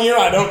is the 1 year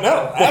I don't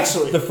know.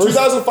 Actually, the first-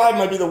 2005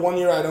 might be the 1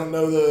 year I don't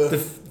know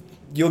the.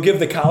 you'll give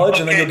the college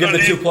and then you'll give the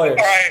two players.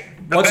 All right.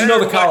 Once you know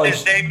the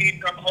college. Name me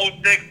from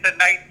 06 to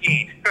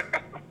 19.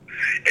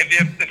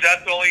 if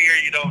that's the only year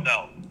you don't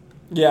know.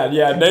 Yeah.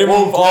 Name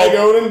Well, them all.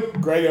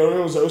 Greg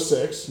Oden was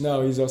 06.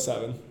 No, he's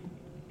 07.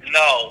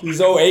 No.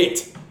 He's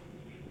 08.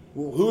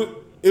 Who?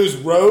 It was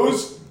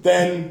Rose,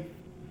 then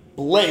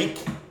Blake,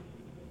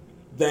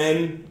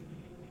 then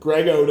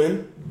Greg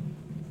Oden,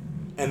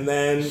 and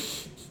then.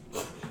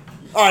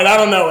 All right, I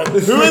don't know it.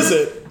 Who is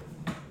it?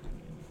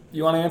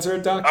 You want to answer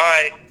it, Doc? All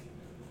right.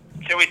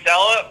 Can we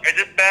tell it? Is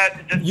this bad?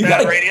 Is this You bad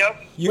gotta- radio?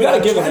 You Wait, gotta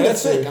I'm give an trying to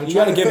answer. think. I'm You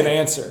trying gotta to give an think.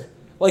 answer.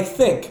 Like,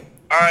 think.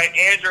 All right,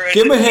 Andrew. It's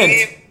Give him a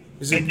hint. Team,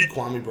 Is it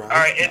Kwame Brown? all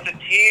right, it's a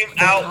team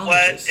From out colleges.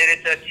 west, and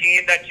it's a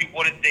team that you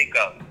wouldn't think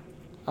of.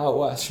 Out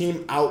west.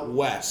 Team out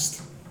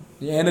west.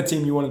 Yeah, and a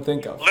team you wouldn't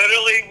think of.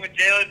 Literally, when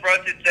Jalen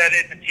Brunson said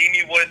it's a team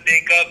you wouldn't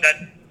think of, that's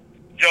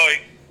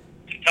Joey.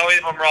 Tell me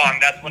if I'm wrong.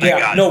 That's when I Yeah,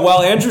 got no, it.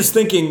 while Andrew's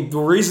thinking,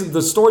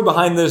 the story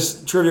behind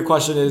this trivia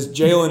question is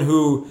Jalen,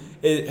 who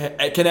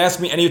can ask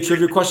me any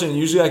trivia question, and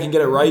usually I can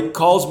get it right,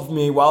 calls with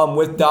me while I'm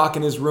with Doc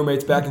and his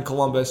roommates back in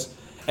Columbus,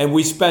 and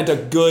we spent a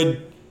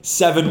good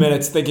 7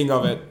 minutes thinking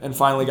of it and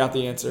finally got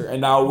the answer.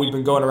 And now we've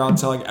been going around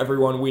telling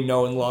everyone we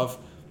know and love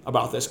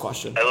about this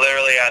question. I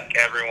literally ask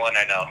everyone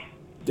I know.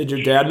 Did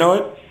your dad know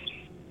it?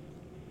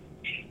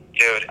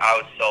 Dude, I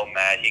was so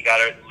mad. He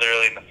got it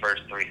literally in the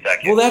first 3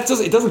 seconds. Well,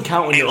 it doesn't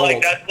count when He's you're like,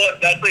 old. that's one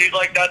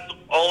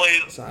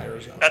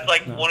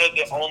of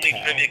the only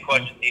trivia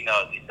questions he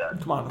knows, he said.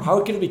 Come on,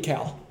 how can it be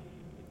Cal?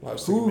 Well, I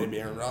was thinking maybe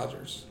Aaron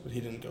Rodgers, but he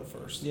didn't go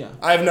first. Yeah.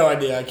 I have no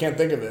idea. I can't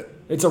think of it.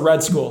 It's a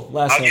red school.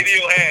 Last I'll hint. give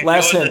you a hint.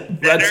 Last It was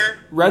hint. a center.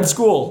 Red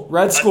school.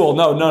 Red school.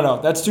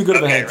 No. That's too good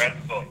of a Okay, hint. Red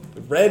Skull.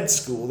 The Red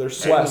School. They're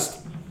West.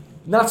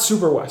 Not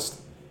super west.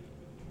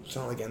 It's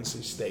not like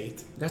NC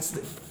State. That's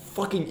the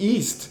fucking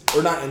east.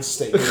 Or not NC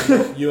State.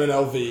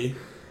 UNLV.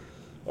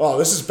 Oh,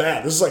 this is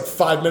bad. This is like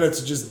 5 minutes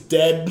of just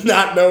dead,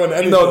 not knowing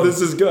anything. No, this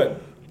is good.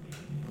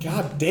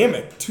 God damn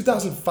it.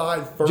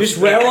 2005 first. Just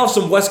rattle off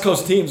some West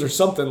Coast teams or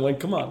something. Like,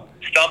 come on.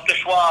 Stump the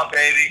Schwab,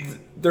 baby.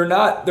 They're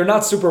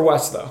not super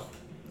west though.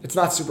 It's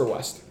not super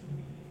west.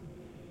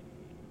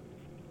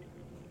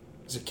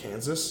 Is it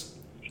Kansas?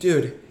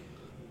 Dude.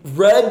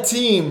 Red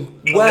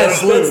team.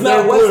 West. blue. That's not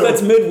They're west, blue.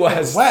 that's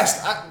Midwest.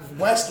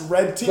 West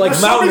red team. Like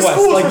There's so Mountain many West.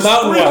 schools. Like There's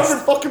Mountain 300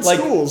 West. fucking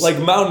schools. Like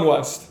Mountain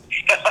West.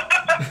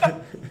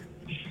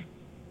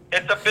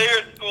 It's a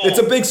bigger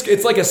school.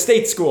 It's like a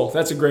state school.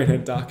 That's a great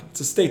hint, Doc. It's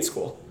a state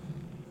school.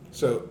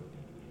 So,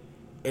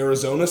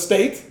 Arizona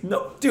State?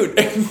 No, dude,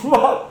 it's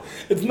not.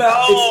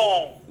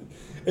 No.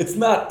 It's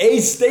not a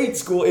state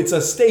school. It's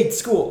a state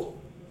school.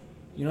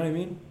 You know what I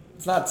mean?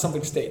 It's not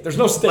something state. There's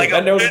no state. Like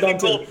That a narrows it down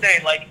physical to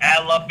state, like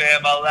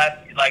Alabama,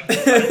 that's like.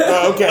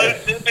 Oh,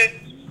 okay.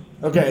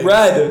 Okay.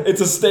 red.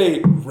 It's a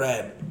state,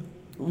 Red.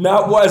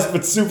 not west,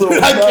 but super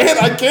west.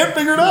 I can't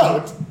figure it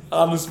out.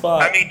 On the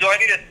spot. I mean, do I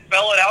need to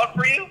spell it out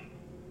for you?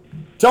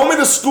 Tell me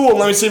the school and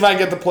let me see if I can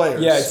get the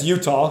players. Yeah, it's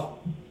Utah.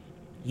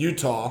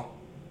 Utah.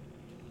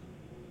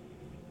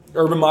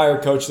 Urban Meyer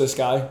coached this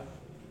guy.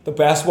 The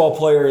basketball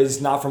player is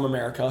not from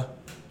America.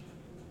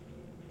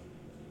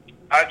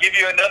 I'll give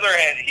you another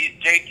hint.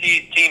 He's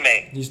JT's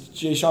teammate. He's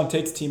Jay Sean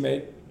Tate's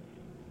teammate.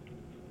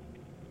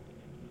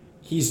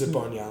 Is it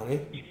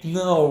Bargnani?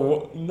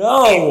 No.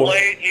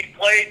 He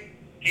played.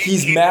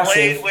 He's he massive.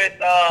 Played with,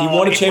 He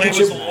won a he played with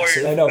championship. the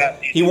Warriors I know. last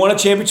season. He won a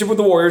championship with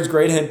the Warriors.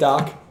 Great hint,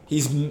 Doc.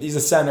 He's a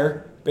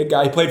center, big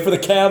guy. He played for the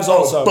Cavs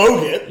also.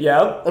 Bogut.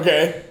 Yep.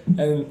 Okay.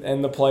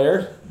 And the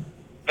player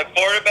The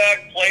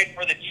quarterback played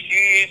for the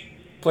Chiefs.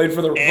 played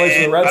for the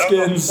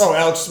Redskins. Oh,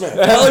 Alex Smith.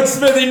 Alex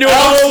Smith. He knew it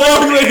all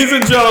along, ladies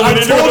and gentlemen. I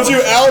He knew told it.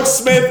 you, Alex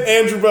Smith,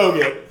 Andrew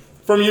Bogut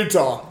from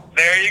Utah.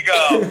 There you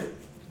go.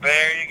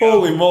 There you go.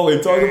 Holy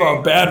moly! Talk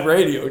about bad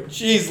radio.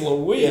 Jeez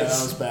Louise. Yeah, that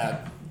was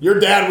bad. Your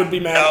dad would be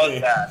mad That at was me.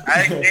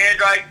 bad.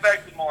 Andrew, I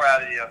expected more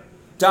out of you.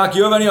 Doc,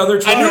 you have any other I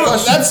trivia knew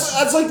questions?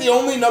 that's like the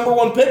only number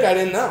one pick I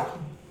didn't know.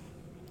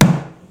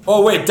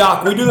 Oh wait,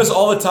 Doc, we do this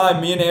all the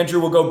time. Me and Andrew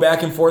will go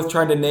back and forth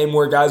trying to name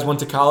where guys went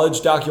to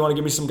college. Doc, you want to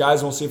give me some guys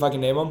and we'll see if I can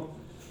name them?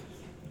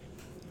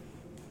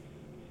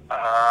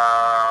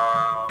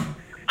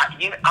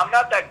 I'm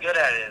not that good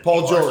at it.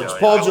 Paul George. Joey.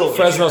 Paul I will George. give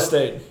Fresno you that.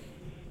 State.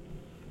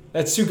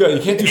 That's too good.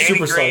 You can't do Danny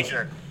superstars.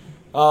 Granger.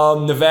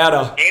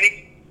 Nevada.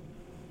 Danny?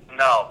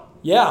 No.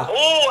 Yeah.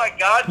 Oh, I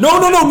got you.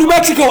 No, New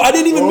Mexico. I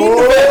didn't even mean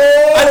Oh.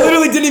 Nevada. I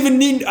literally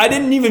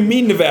didn't even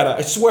mean Nevada.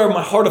 I swear, in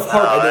my heart of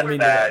heart, Oh, I that's didn't mean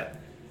bad.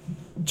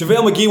 Nevada.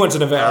 JaVale McGee went to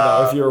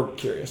Nevada, though, if you're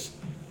curious.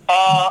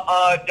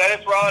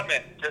 Dennis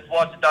Rodman. Just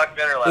watched a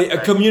documentary last A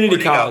night. community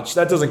Where'd he go? college.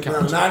 That doesn't No,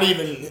 count. not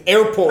even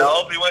airport.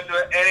 Nope, he went to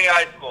any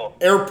high school.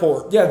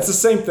 Airport. Yeah, it's the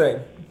same thing.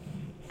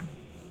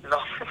 No.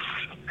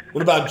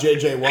 What about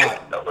J.J.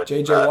 Watt? No, it's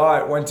J.J. not.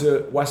 Watt went to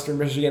Western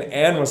Michigan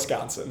and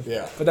Wisconsin.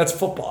 Yeah. But that's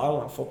football. I don't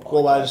want football.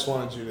 Well, I just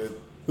wanted you to.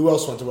 Who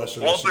else went to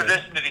Western What Michigan?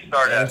 position did he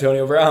start at?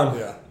 Antonio Brown.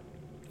 Yeah.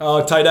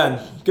 Oh, tight end.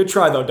 Good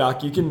try, though,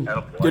 Doc. You can.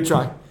 Oh, boy. Good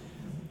try.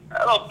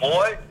 Hello,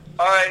 boy.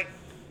 All right.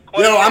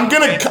 Yo, I'm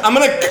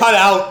gonna cut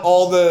out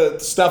all the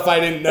stuff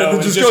I didn't know And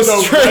and just just go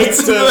go straight right to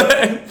to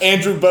the-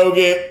 Andrew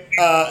Bogut,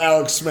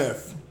 Alex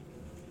Smith.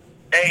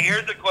 Hey,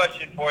 here's a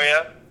question for you.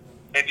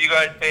 If you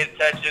guys paid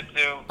attention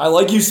to, I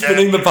like you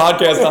spinning the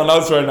podcast on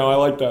us right now. I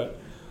like that.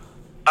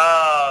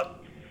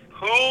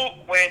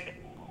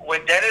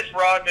 when Dennis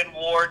Rodman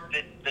wore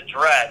the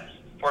dress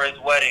for his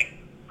wedding,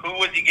 who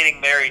was he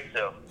getting married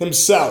to?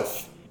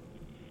 Himself.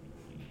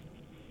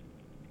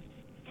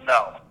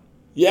 No.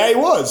 Yeah, he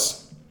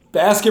was.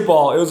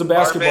 Basketball. It was a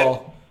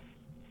basketball.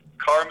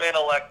 Carmen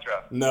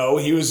Electra. No,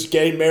 he was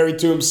getting married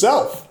to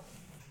himself.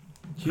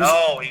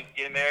 No, he was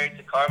getting married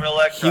to Carmen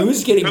Electra. He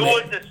was getting Who ma-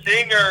 was the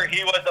singer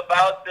he was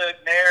about to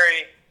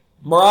marry?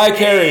 Mariah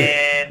Carey.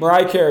 And-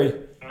 Mariah Carey.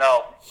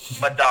 No,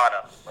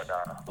 Madonna.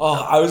 Oh,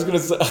 I was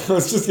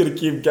just gonna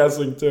keep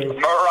guessing too.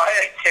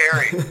 Mariah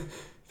Carey.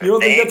 You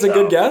don't think that's a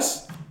good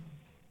guess?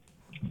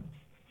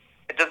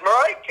 Does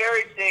Mariah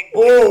Carey sing?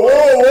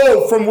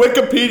 Whoa. From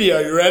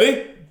Wikipedia. You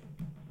ready?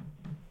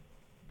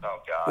 Oh,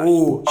 God.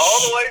 Ooh. All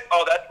the way?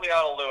 Oh, that's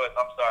Leona Lewis.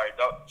 I'm sorry.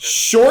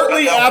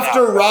 Shortly cut that one after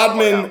out. Cut that one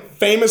Rodman out.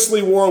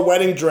 famously wore a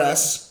wedding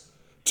dress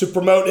to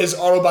promote his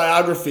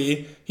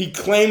autobiography, he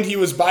claimed he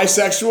was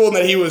bisexual and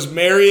that he was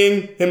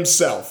marrying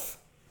himself.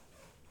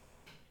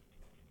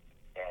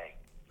 Dang.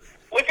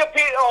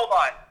 Wikipedia, hold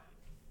on.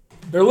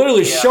 They're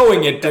literally Yeah,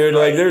 showing it, dude. that's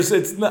right. Like,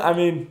 it's not. I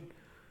mean,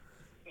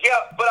 Yeah,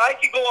 but I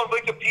can go on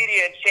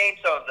Wikipedia and change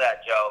some of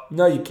that, Joe.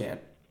 no, you can't.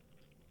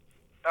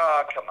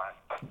 Oh, come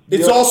on.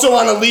 It's Yeah. also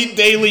on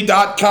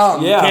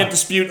EliteDaily.com. Yeah. You can't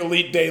dispute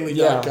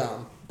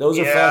EliteDaily.com. Those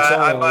are Yeah, facts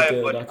I only. might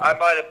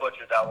have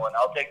butchered that one.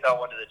 I'll take that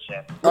one to the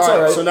chin. All right,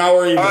 alright. so now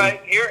we're even. All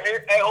right, here.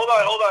 Hey, hold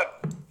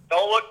on.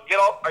 Don't look. Get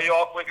off. Are you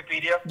off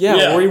Wikipedia? Yeah,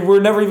 Yeah. We're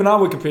never even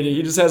on Wikipedia.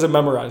 He just has it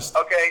memorized.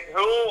 Okay.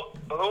 Who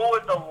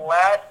was the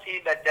last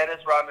team that Dennis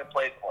Rodman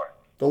played for?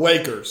 The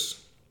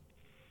Lakers.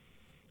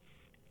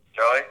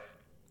 Joey.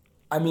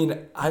 I mean,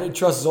 I didn't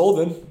trust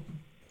Zolden.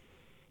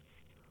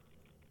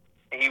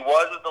 He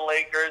was with the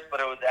Lakers, but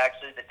it was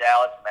actually the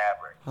Dallas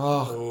Mavericks.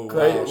 Oh, Oh,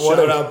 great. wow. What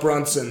Shout a- out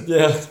Brunson.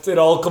 Yeah, it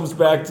all comes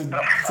back to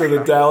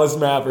the Dallas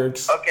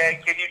Mavericks. Okay,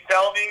 can you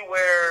tell me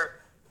where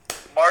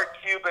Mark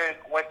Cuban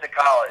went to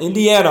college?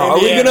 Indiana. Are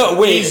we Indiana. gonna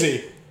wait?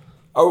 Easy.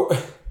 All Oh,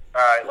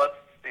 right, all right.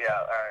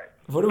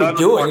 what are None we of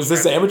doing? the Is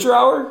this sports amateur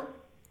hour?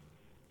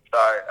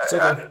 Sorry.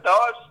 okay. No,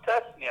 I was just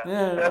testing you.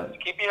 Yeah.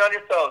 Keep you on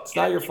your toes. It's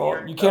not your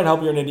fault. You can't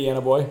help you're an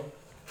Indiana boy.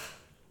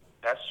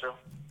 That's true.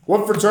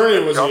 What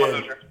fraternity was I'm he a in?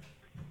 loser.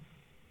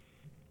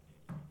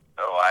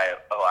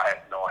 I have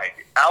no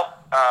idea.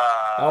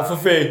 Alpha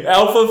Phi.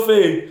 Alpha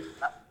Phi.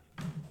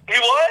 He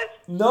was?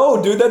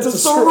 No, dude, that's a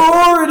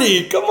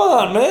sorority. Come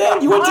on,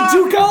 man. You went to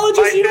two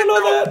colleges? You don't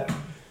know that?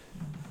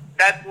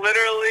 That's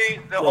literally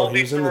the Bro, only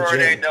he was in the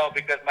sorority I gym. know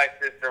because my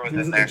sister was He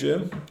was in in there. the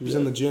gym? He was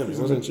in the gym. He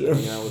wasn't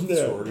hanging out with the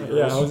sorority Yeah,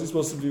 girls. how was he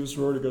supposed to be a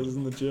sorority because he's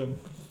in the gym?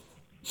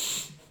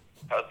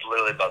 I was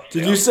literally about to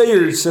Did you say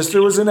your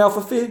sister was in Alpha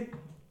Phi?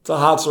 It's a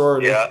hot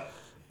sorority. Yeah.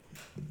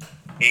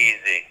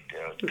 Easy,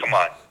 dude. Come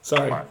on.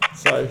 Sorry. Come on.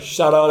 Sorry.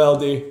 Shout out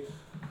LD.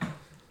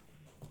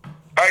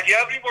 All right, do you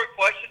have any more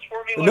questions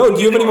for me? No,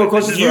 do you have any more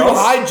questions You for us?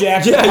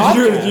 hijacked the Yeah,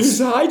 you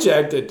podcast.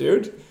 hijacked it,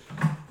 dude.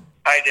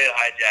 I did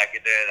hijack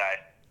it, didn't I?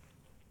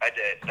 I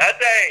did.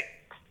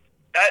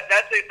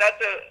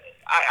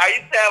 I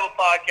used to have a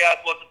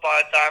podcast once upon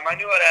a time. I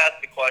knew how to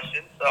ask the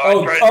question, so I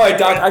Oh, tried all right, to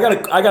Doc.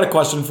 I got a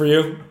question for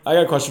you.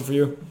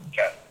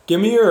 Okay. Give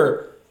me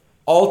your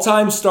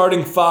all-time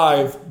starting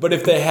five, but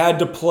if they had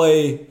to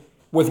play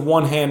with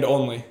one hand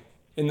only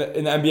in the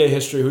NBA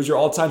history, who's your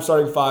all-time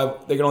starting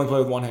five? They can only play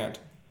with one hand.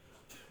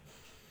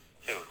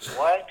 Dude,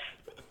 what?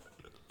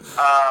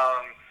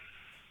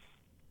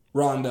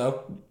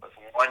 Rondo. With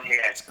one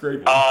hand.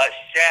 great.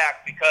 Shaq,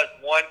 because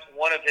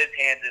one of his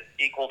hands is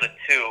equal to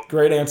two.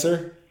 Great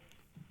answer.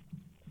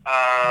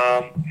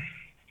 Gosh,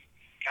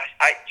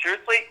 I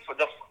truthfully,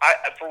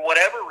 for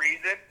whatever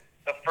reason,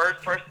 the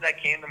first person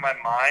that came to my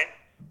mind,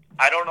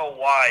 I don't know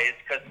why, it's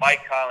because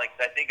Mike Conley.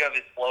 'Cause I think of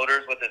his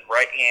floaters with his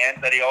right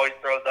hand that he always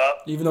throws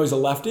up. Even though he's a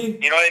lefty.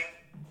 You know what?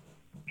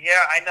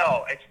 Yeah, I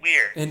know. It's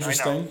weird. I know.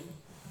 Interesting.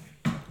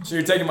 So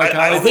you're taking my I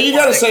Conley? I think you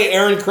gotta say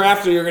Aaron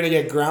Kraft or you're gonna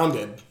get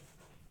grounded.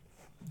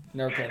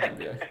 Never played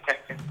NBA.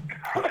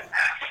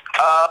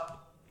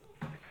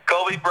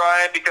 Kobe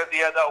Bryant, because he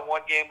had that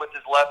one game with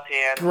his left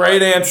hand.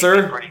 Great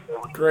answer. Pretty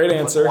good with- Great with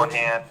answer. one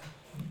hand.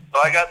 So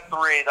I got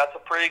three. That's a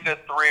pretty good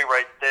three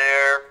right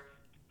there.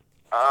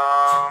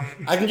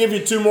 I can give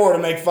you two more to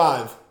make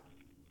five.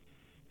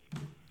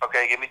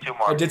 Okay, give me two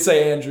more. I did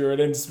say Andrew. I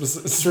didn't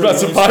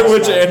specify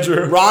which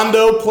Andrew.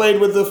 Rondo played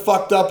with the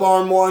fucked up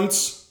arm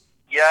once,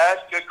 Yes,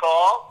 good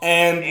call.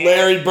 and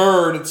Larry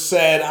Bird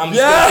said, "I'm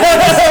just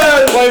Yeah!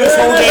 gonna play this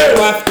whole game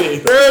lefty."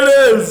 There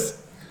it is.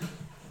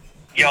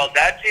 Yo,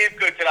 that team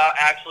could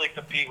actually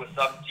compete with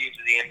some teams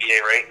in the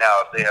NBA right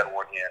now if they had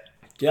one hand.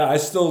 Yeah, I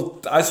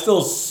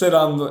still sit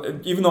on the.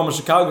 Even though I'm a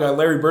Chicago guy,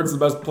 Larry Bird's the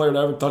best player to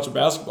ever touch a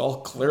basketball.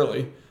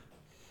 Clearly,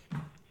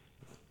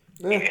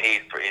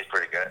 He's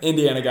pretty good.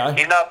 Indiana guy.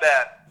 He's not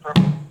bad.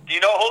 Do you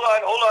know?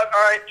 Hold on.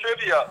 All right,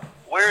 trivia.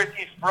 Where is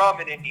he from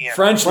in Indiana?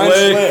 French French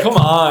Lick. Lick. Come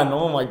on.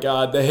 Oh my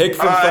God. The hick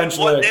from All right, French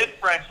what Lick. is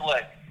French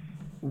Lick?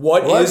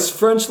 What is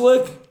French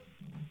Lick?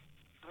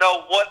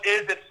 No, what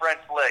is it French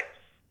Lick?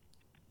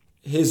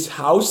 His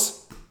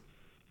house.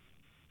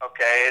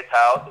 Okay, his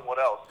house, and what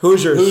else?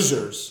 Hoosiers.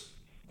 Hoosiers.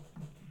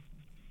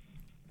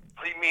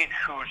 What do you mean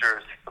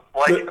Hoosiers?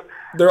 Like,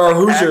 There are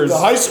Hoosiers. The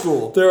high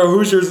school. There are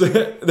Hoosiers.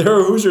 There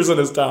are Hoosiers in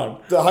his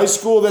town. The high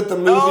school that the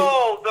movie.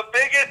 no, the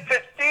biggest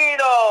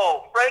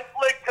casino. French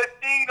Lick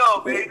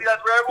Casino, baby.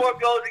 That's where everyone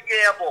goes and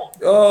gambles.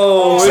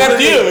 Oh,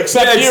 Except isn't you, it?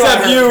 except Yeah, you,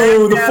 except I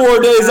you. The 4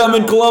 days I'm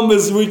in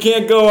Columbus, we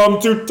can't go.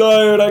 I'm too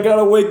tired. I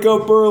gotta wake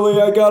up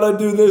early. I gotta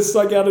do this.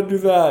 I gotta do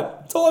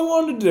that. That's all I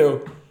wanted to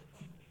do.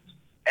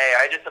 Hey,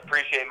 I just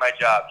appreciate my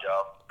job,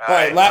 Joe. All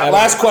right,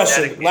 last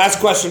question. Last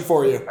question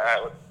for you. All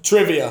right,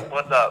 Trivia.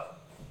 what's up?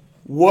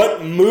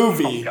 What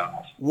movie? Oh,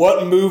 gosh.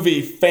 What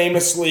movie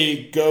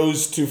famously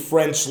goes to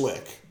French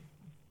Lick?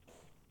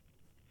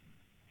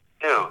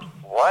 Dude,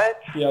 what?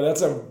 Yeah,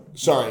 that's a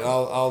Sorry,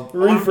 I'll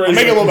rephrase. I'll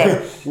make it a little it.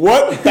 better.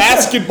 What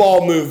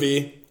basketball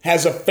movie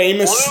has a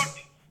famous?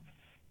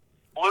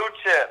 Blue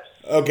Chips.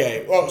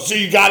 Okay, well, so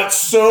you got it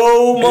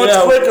so much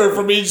Yeah. quicker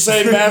for me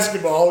saying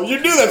basketball. You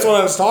knew that's what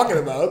I was talking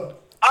about.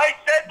 I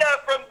said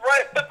that from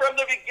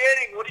the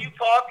beginning. What are you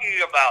talking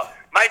about?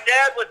 My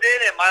dad was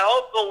in it. My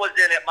uncle was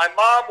in it. My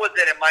mom was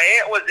in it. My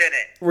aunt was in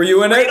it. Were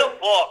you in Read it? a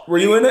book. Were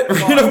you in it?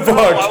 Read a No,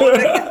 I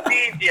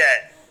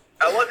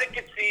wasn't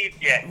book.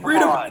 conceived yet. Come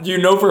Read a, on. do you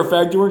know for a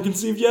fact you weren't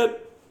conceived yet?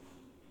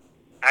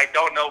 I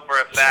don't know for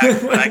a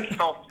fact, but I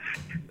don't.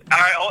 All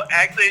right. Oh,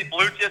 actually,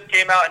 Blue Chips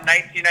came out in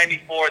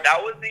 1994.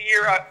 That was the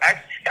year.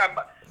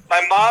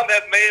 My mom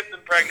may have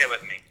been pregnant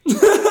with me.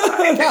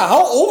 Yeah,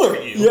 how old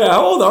are you? Yeah,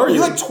 how old are you?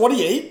 You like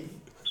 28?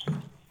 No,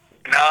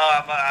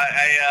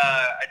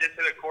 I just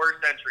hit a quarter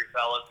century,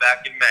 fellas,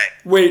 back in May.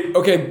 Wait,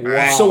 okay.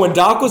 Wow. So when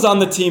Doc was on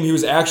the team, he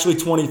was actually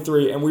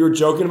 23, and we were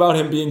joking about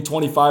him being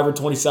 25 or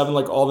 27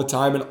 like all the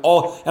time, and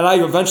I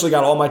eventually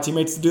got all my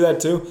teammates to do that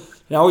too.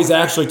 Now he's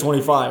actually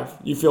 25.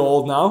 You feel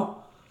old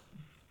now?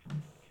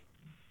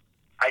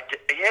 I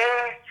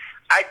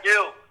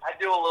do. I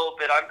do a little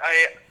bit.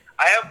 I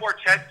have more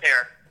chest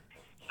hair.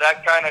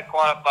 That kind of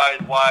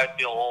quantifies why I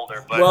feel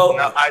older. But Well,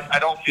 no, I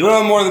don't feel You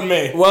know more than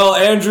me. Well,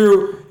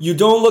 Andrew, you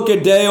don't look a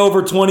day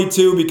over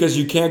 22 because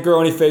you can't grow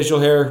any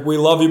facial hair. We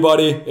love you,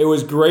 buddy. It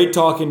was great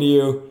talking to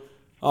you.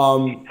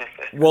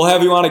 We'll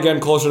have you on again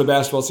closer to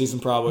basketball season,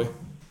 probably.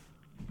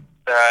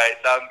 All right,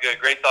 sounds good.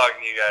 Great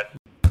talking to you guys.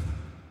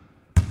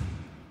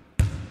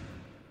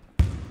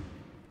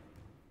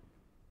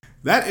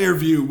 That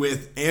interview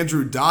with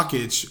Andrew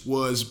Dockich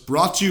was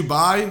brought to you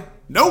by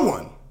no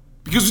one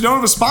because we don't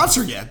have a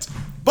sponsor yet.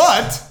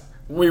 But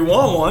We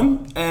want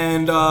one,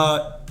 and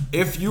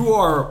if you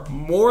are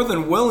more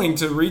than willing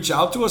to reach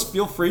out to us,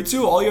 feel free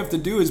to. All you have to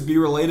do is be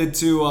related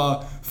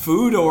to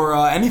food or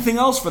anything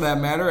else for that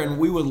matter, and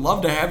we would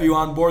love to have you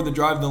on board the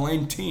Drive the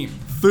Lane team.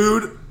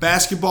 food,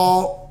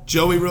 basketball,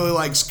 Joey really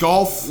likes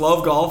golf.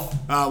 Love golf.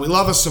 We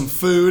love us some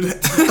food.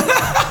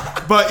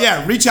 But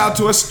yeah, reach out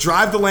to us,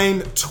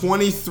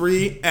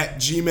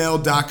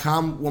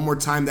 drivethelane23@gmail.com. One more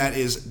time, that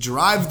is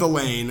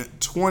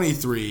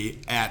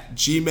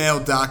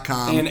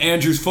drivethelane23@gmail.com. And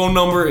Andrew's phone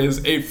number is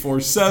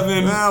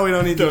 847. No, we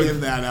don't need to give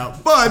that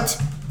out.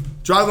 But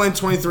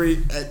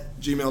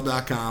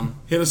drivethelane23@gmail.com.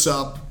 Hit us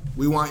up.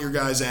 We want your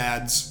guys'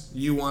 ads.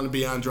 You want to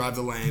be on Drive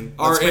the Lane.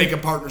 Let's make a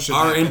partnership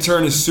Our happen.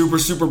 intern is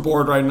super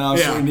bored right now,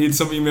 Yeah. so we need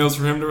some emails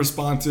for him to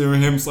respond to,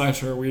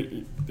 him/her.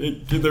 We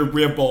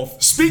have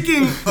both.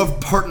 Speaking of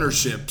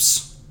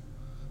partnerships,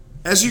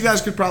 as you guys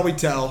could probably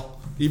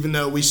tell, even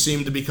though we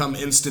seem to become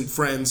instant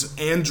friends,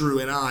 Andrew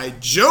and I,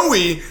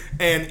 Joey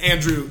and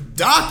Andrew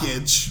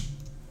Dockich,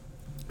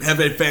 have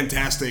a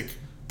fantastic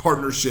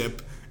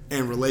partnership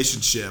and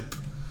relationship.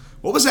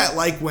 What was that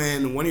like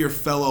when one of your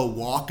fellow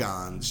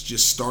walk-ons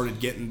just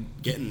started getting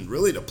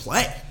really to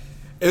play?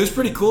 It was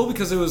pretty cool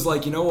because it was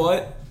like, you know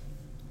what?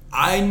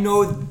 I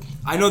know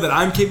that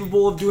I'm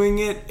capable of doing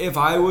it if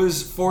I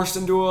was forced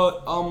into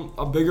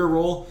a bigger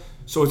role.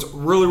 So it's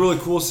really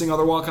cool seeing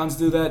other walk-ons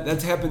do that.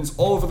 That happens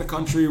all over the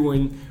country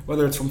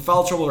whether it's from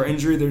foul trouble or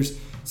injury.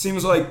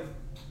 Seems like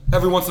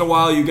every once in a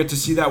while you get to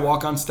see that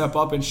walk-on step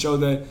up and show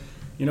that,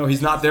 you know,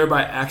 he's not there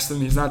by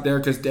accident. He's not there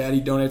because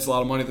daddy donates a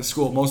lot of money to the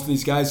school. Most of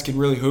these guys can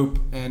really hoop,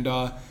 and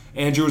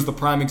Andrew is the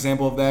prime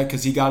example of that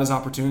because he got his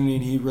opportunity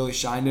and he really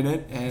shined in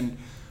it. And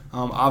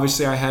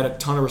obviously I had a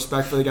ton of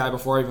respect for the guy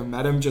before I even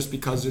met him just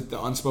because of the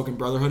unspoken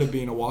brotherhood of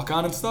being a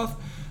walk-on and stuff.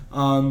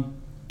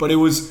 But it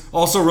was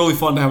also really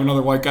fun to have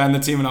another white guy on the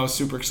team, and I was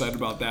super excited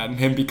about that and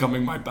him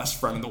becoming my best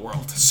friend in the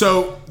world.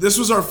 So this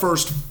was our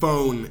first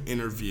phone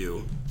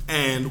interview,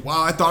 and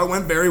while I thought it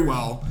went very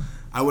well,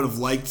 I would have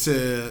liked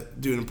to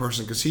do it in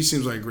person because he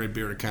seems like a great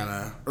beer to kind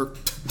of.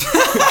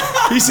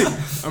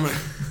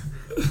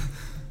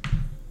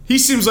 He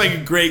seems like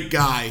a great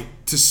guy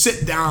to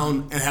sit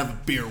down and have a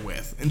beer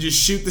with and just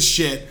shoot the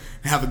shit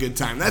and have a good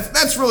time.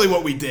 That's really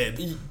what we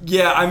did.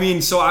 Yeah, I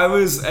mean, so I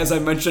was, as I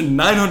mentioned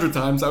 900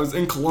 times, I was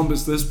in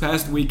Columbus this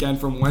past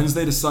weekend from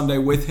Wednesday to Sunday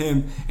with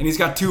him, and he's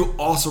got two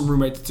awesome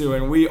roommates too.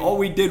 And all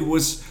we did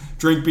was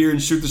drink beer and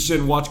shoot the shit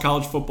and watch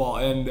college football.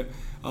 And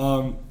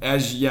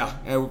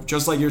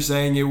just like you're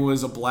saying, it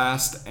was a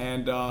blast.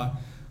 And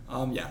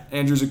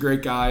Andrew's a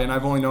great guy, and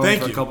I've only known him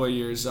for a couple of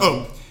years.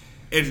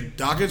 Andrew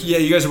Dockich? Yeah,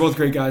 you guys are both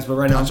great guys, but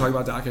right now I'm talking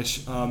about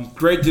Dockich.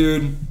 Great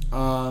dude.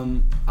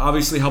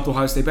 Obviously helped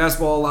Ohio State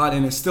basketball a lot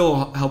and is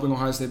still helping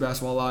Ohio State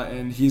basketball a lot,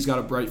 and he's got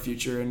a bright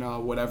future in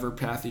whatever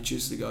path he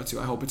chooses to go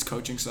to. I hope it's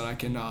coaching so that I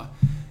can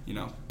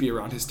be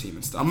around his team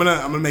and stuff. I'm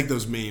gonna make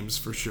those memes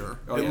for sure.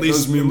 At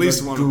least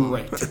one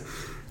great. of them.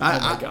 Oh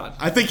my God.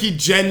 I think he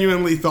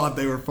genuinely thought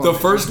they were funny. The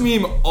first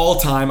meme all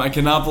time, I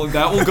cannot believe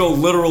that will go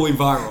literally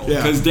viral.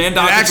 Yeah. Because Dan It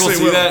Dockich will actually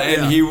see will, that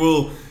and yeah. he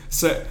will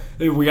say,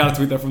 we got to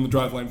tweet that from the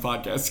Drive Lane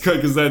podcast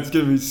because that's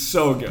going to be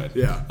so good.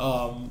 Yeah.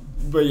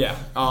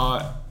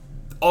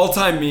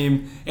 All-time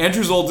meme.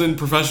 Andrew Zolden,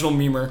 professional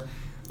memer.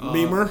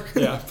 Memer?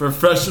 Yeah,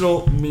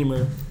 professional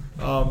memer.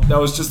 That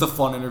was just a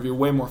fun interview.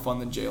 Way more fun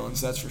than Jalen's,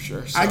 that's for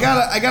sure. So. I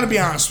gotta be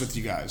honest with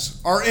you guys.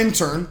 Our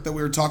intern that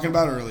we were talking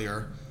about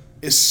earlier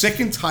is sick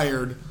and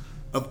tired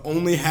of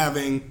only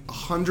having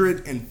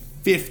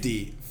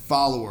 150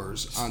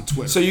 followers on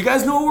Twitter. So you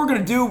guys know what we're going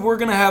to do? We're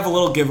going to have a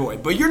little giveaway.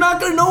 But you're not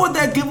going to know what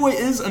that giveaway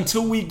is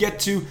until we get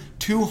to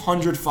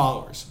 200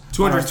 followers.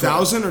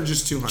 200,000 or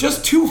just 200?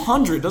 Just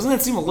 200. Doesn't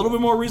that seem a little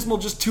bit more reasonable?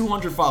 Just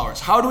 200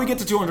 followers. How do we get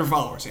to 200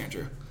 followers,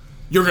 Andrew?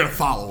 You're gonna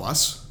follow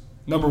us.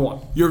 Number 1.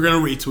 You're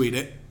gonna retweet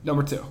it.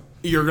 Number 2.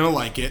 You're gonna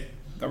like it.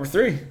 Number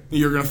 3.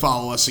 You're gonna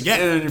follow us again.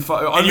 And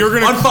you're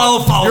gonna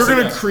unfollow, follow. You're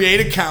gonna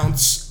create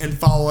accounts and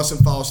follow us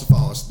and follow us and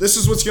follow us. This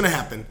is what's gonna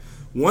happen.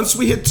 Once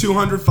we hit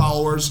 200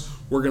 followers,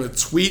 we're going to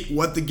tweet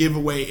what the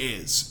giveaway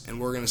is. And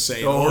we're going to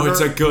say,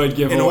 it's a good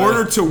giveaway. In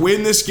order to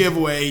win this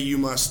giveaway, you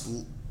must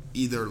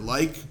either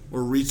like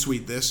or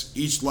retweet this.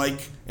 Each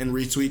like and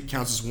retweet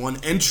counts as one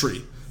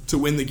entry to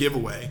win the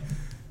giveaway.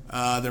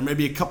 There may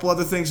be a couple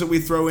other things that we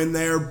throw in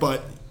there,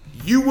 but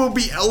you will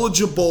be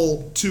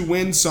eligible to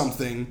win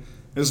something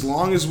as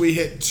long as we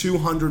hit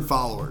 200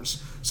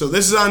 followers. So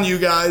this is on you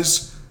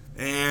guys.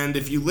 And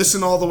if you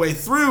listen all the way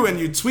through and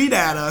you tweet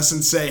at us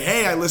and say,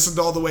 hey, I listened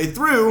all the way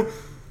through,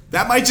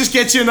 that might just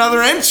get you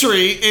another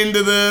entry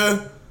into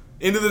the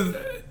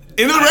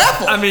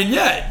raffle. I mean,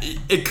 yeah,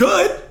 it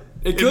could.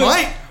 It could. It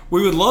might.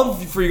 We would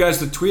love for you guys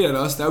to tweet at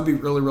us. That would be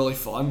really, really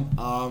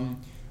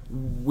fun.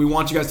 We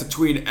want you guys to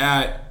tweet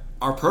at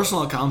our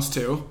personal accounts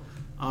too.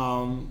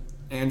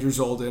 Andrew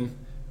Zolden,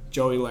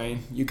 Joey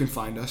Lane. You can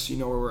find us. You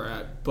know where we're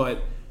at.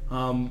 But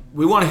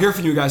we want to hear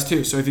from you guys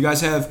too. So if you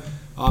guys have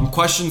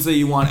questions that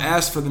you want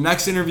asked for the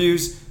next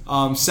interviews,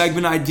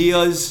 segment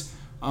ideas,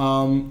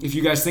 if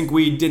you guys think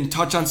we didn't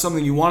touch on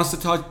something you want us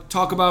to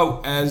talk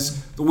about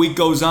as the week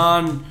goes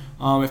on,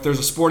 if there's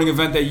a sporting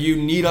event that you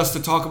need us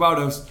to talk about,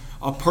 as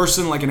a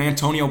person like an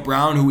Antonio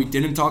Brown who we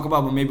didn't talk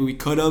about but maybe we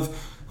could have.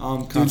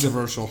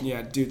 Controversial.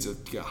 Dude's a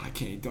God.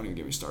 Don't even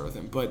get me started with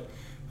him. But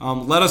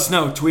let us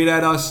know. Tweet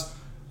at us.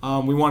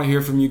 We want to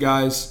hear from you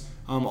guys.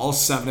 All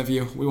 7 of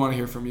you. We want to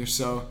hear from you.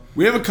 So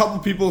we have a couple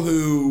people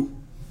who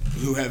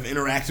have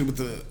interacted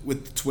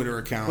with the Twitter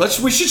account.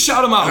 We should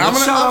shout them out. I'm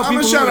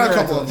gonna shout out a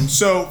couple of them. them.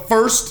 So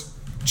first,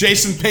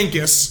 Jason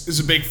Pincus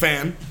is a big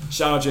fan.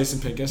 Shout out Jason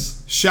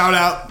Pincus. Shout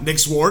out Nick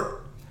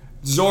Swart.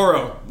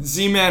 Zorro,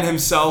 Z-Man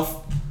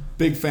himself.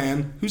 Big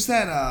fan. Who's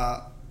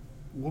that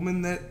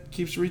woman that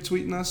keeps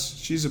retweeting us?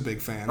 She's a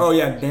big fan. Oh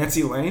yeah,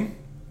 Nancy Lane.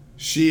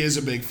 She is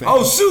a big fan.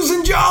 Oh,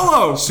 Susan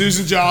Jallo.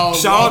 Susan Jallo.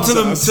 Shout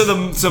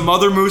out to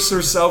Mother Moose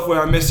herself.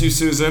 Where I miss you,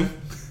 Susan.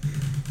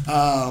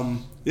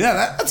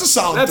 Yeah, that's a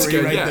solid 3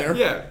 good, right yeah, there.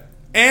 Yeah.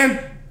 And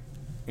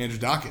Andrew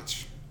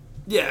Dockich.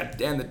 Yeah,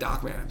 and the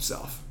Doc Man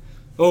himself.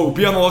 Oh,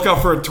 be on the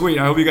lookout for a tweet.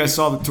 I hope you guys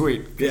saw the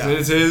tweet. Yeah.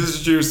 It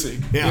is juicy.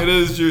 Yeah. It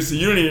is juicy.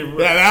 You don't even...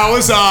 Yeah, that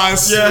was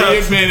us. Yeah. We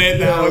admit it.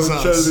 That was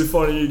It's trying to us. be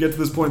funny. You get to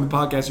this point in the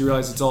podcast, you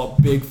realize it's all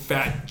a big,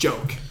 fat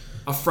joke.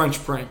 A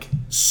French prank.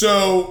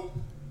 So,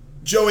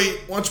 Joey,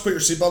 why don't you put your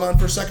seatbelt on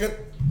for a second?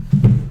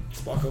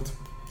 It's buckled.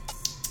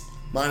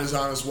 Mine is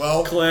on as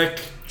well.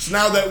 Click. So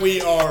now that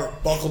we are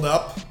buckled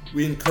up,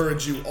 we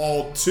encourage you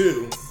all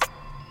to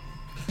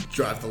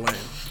drive the lane.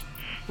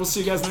 We'll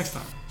see you guys next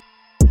time.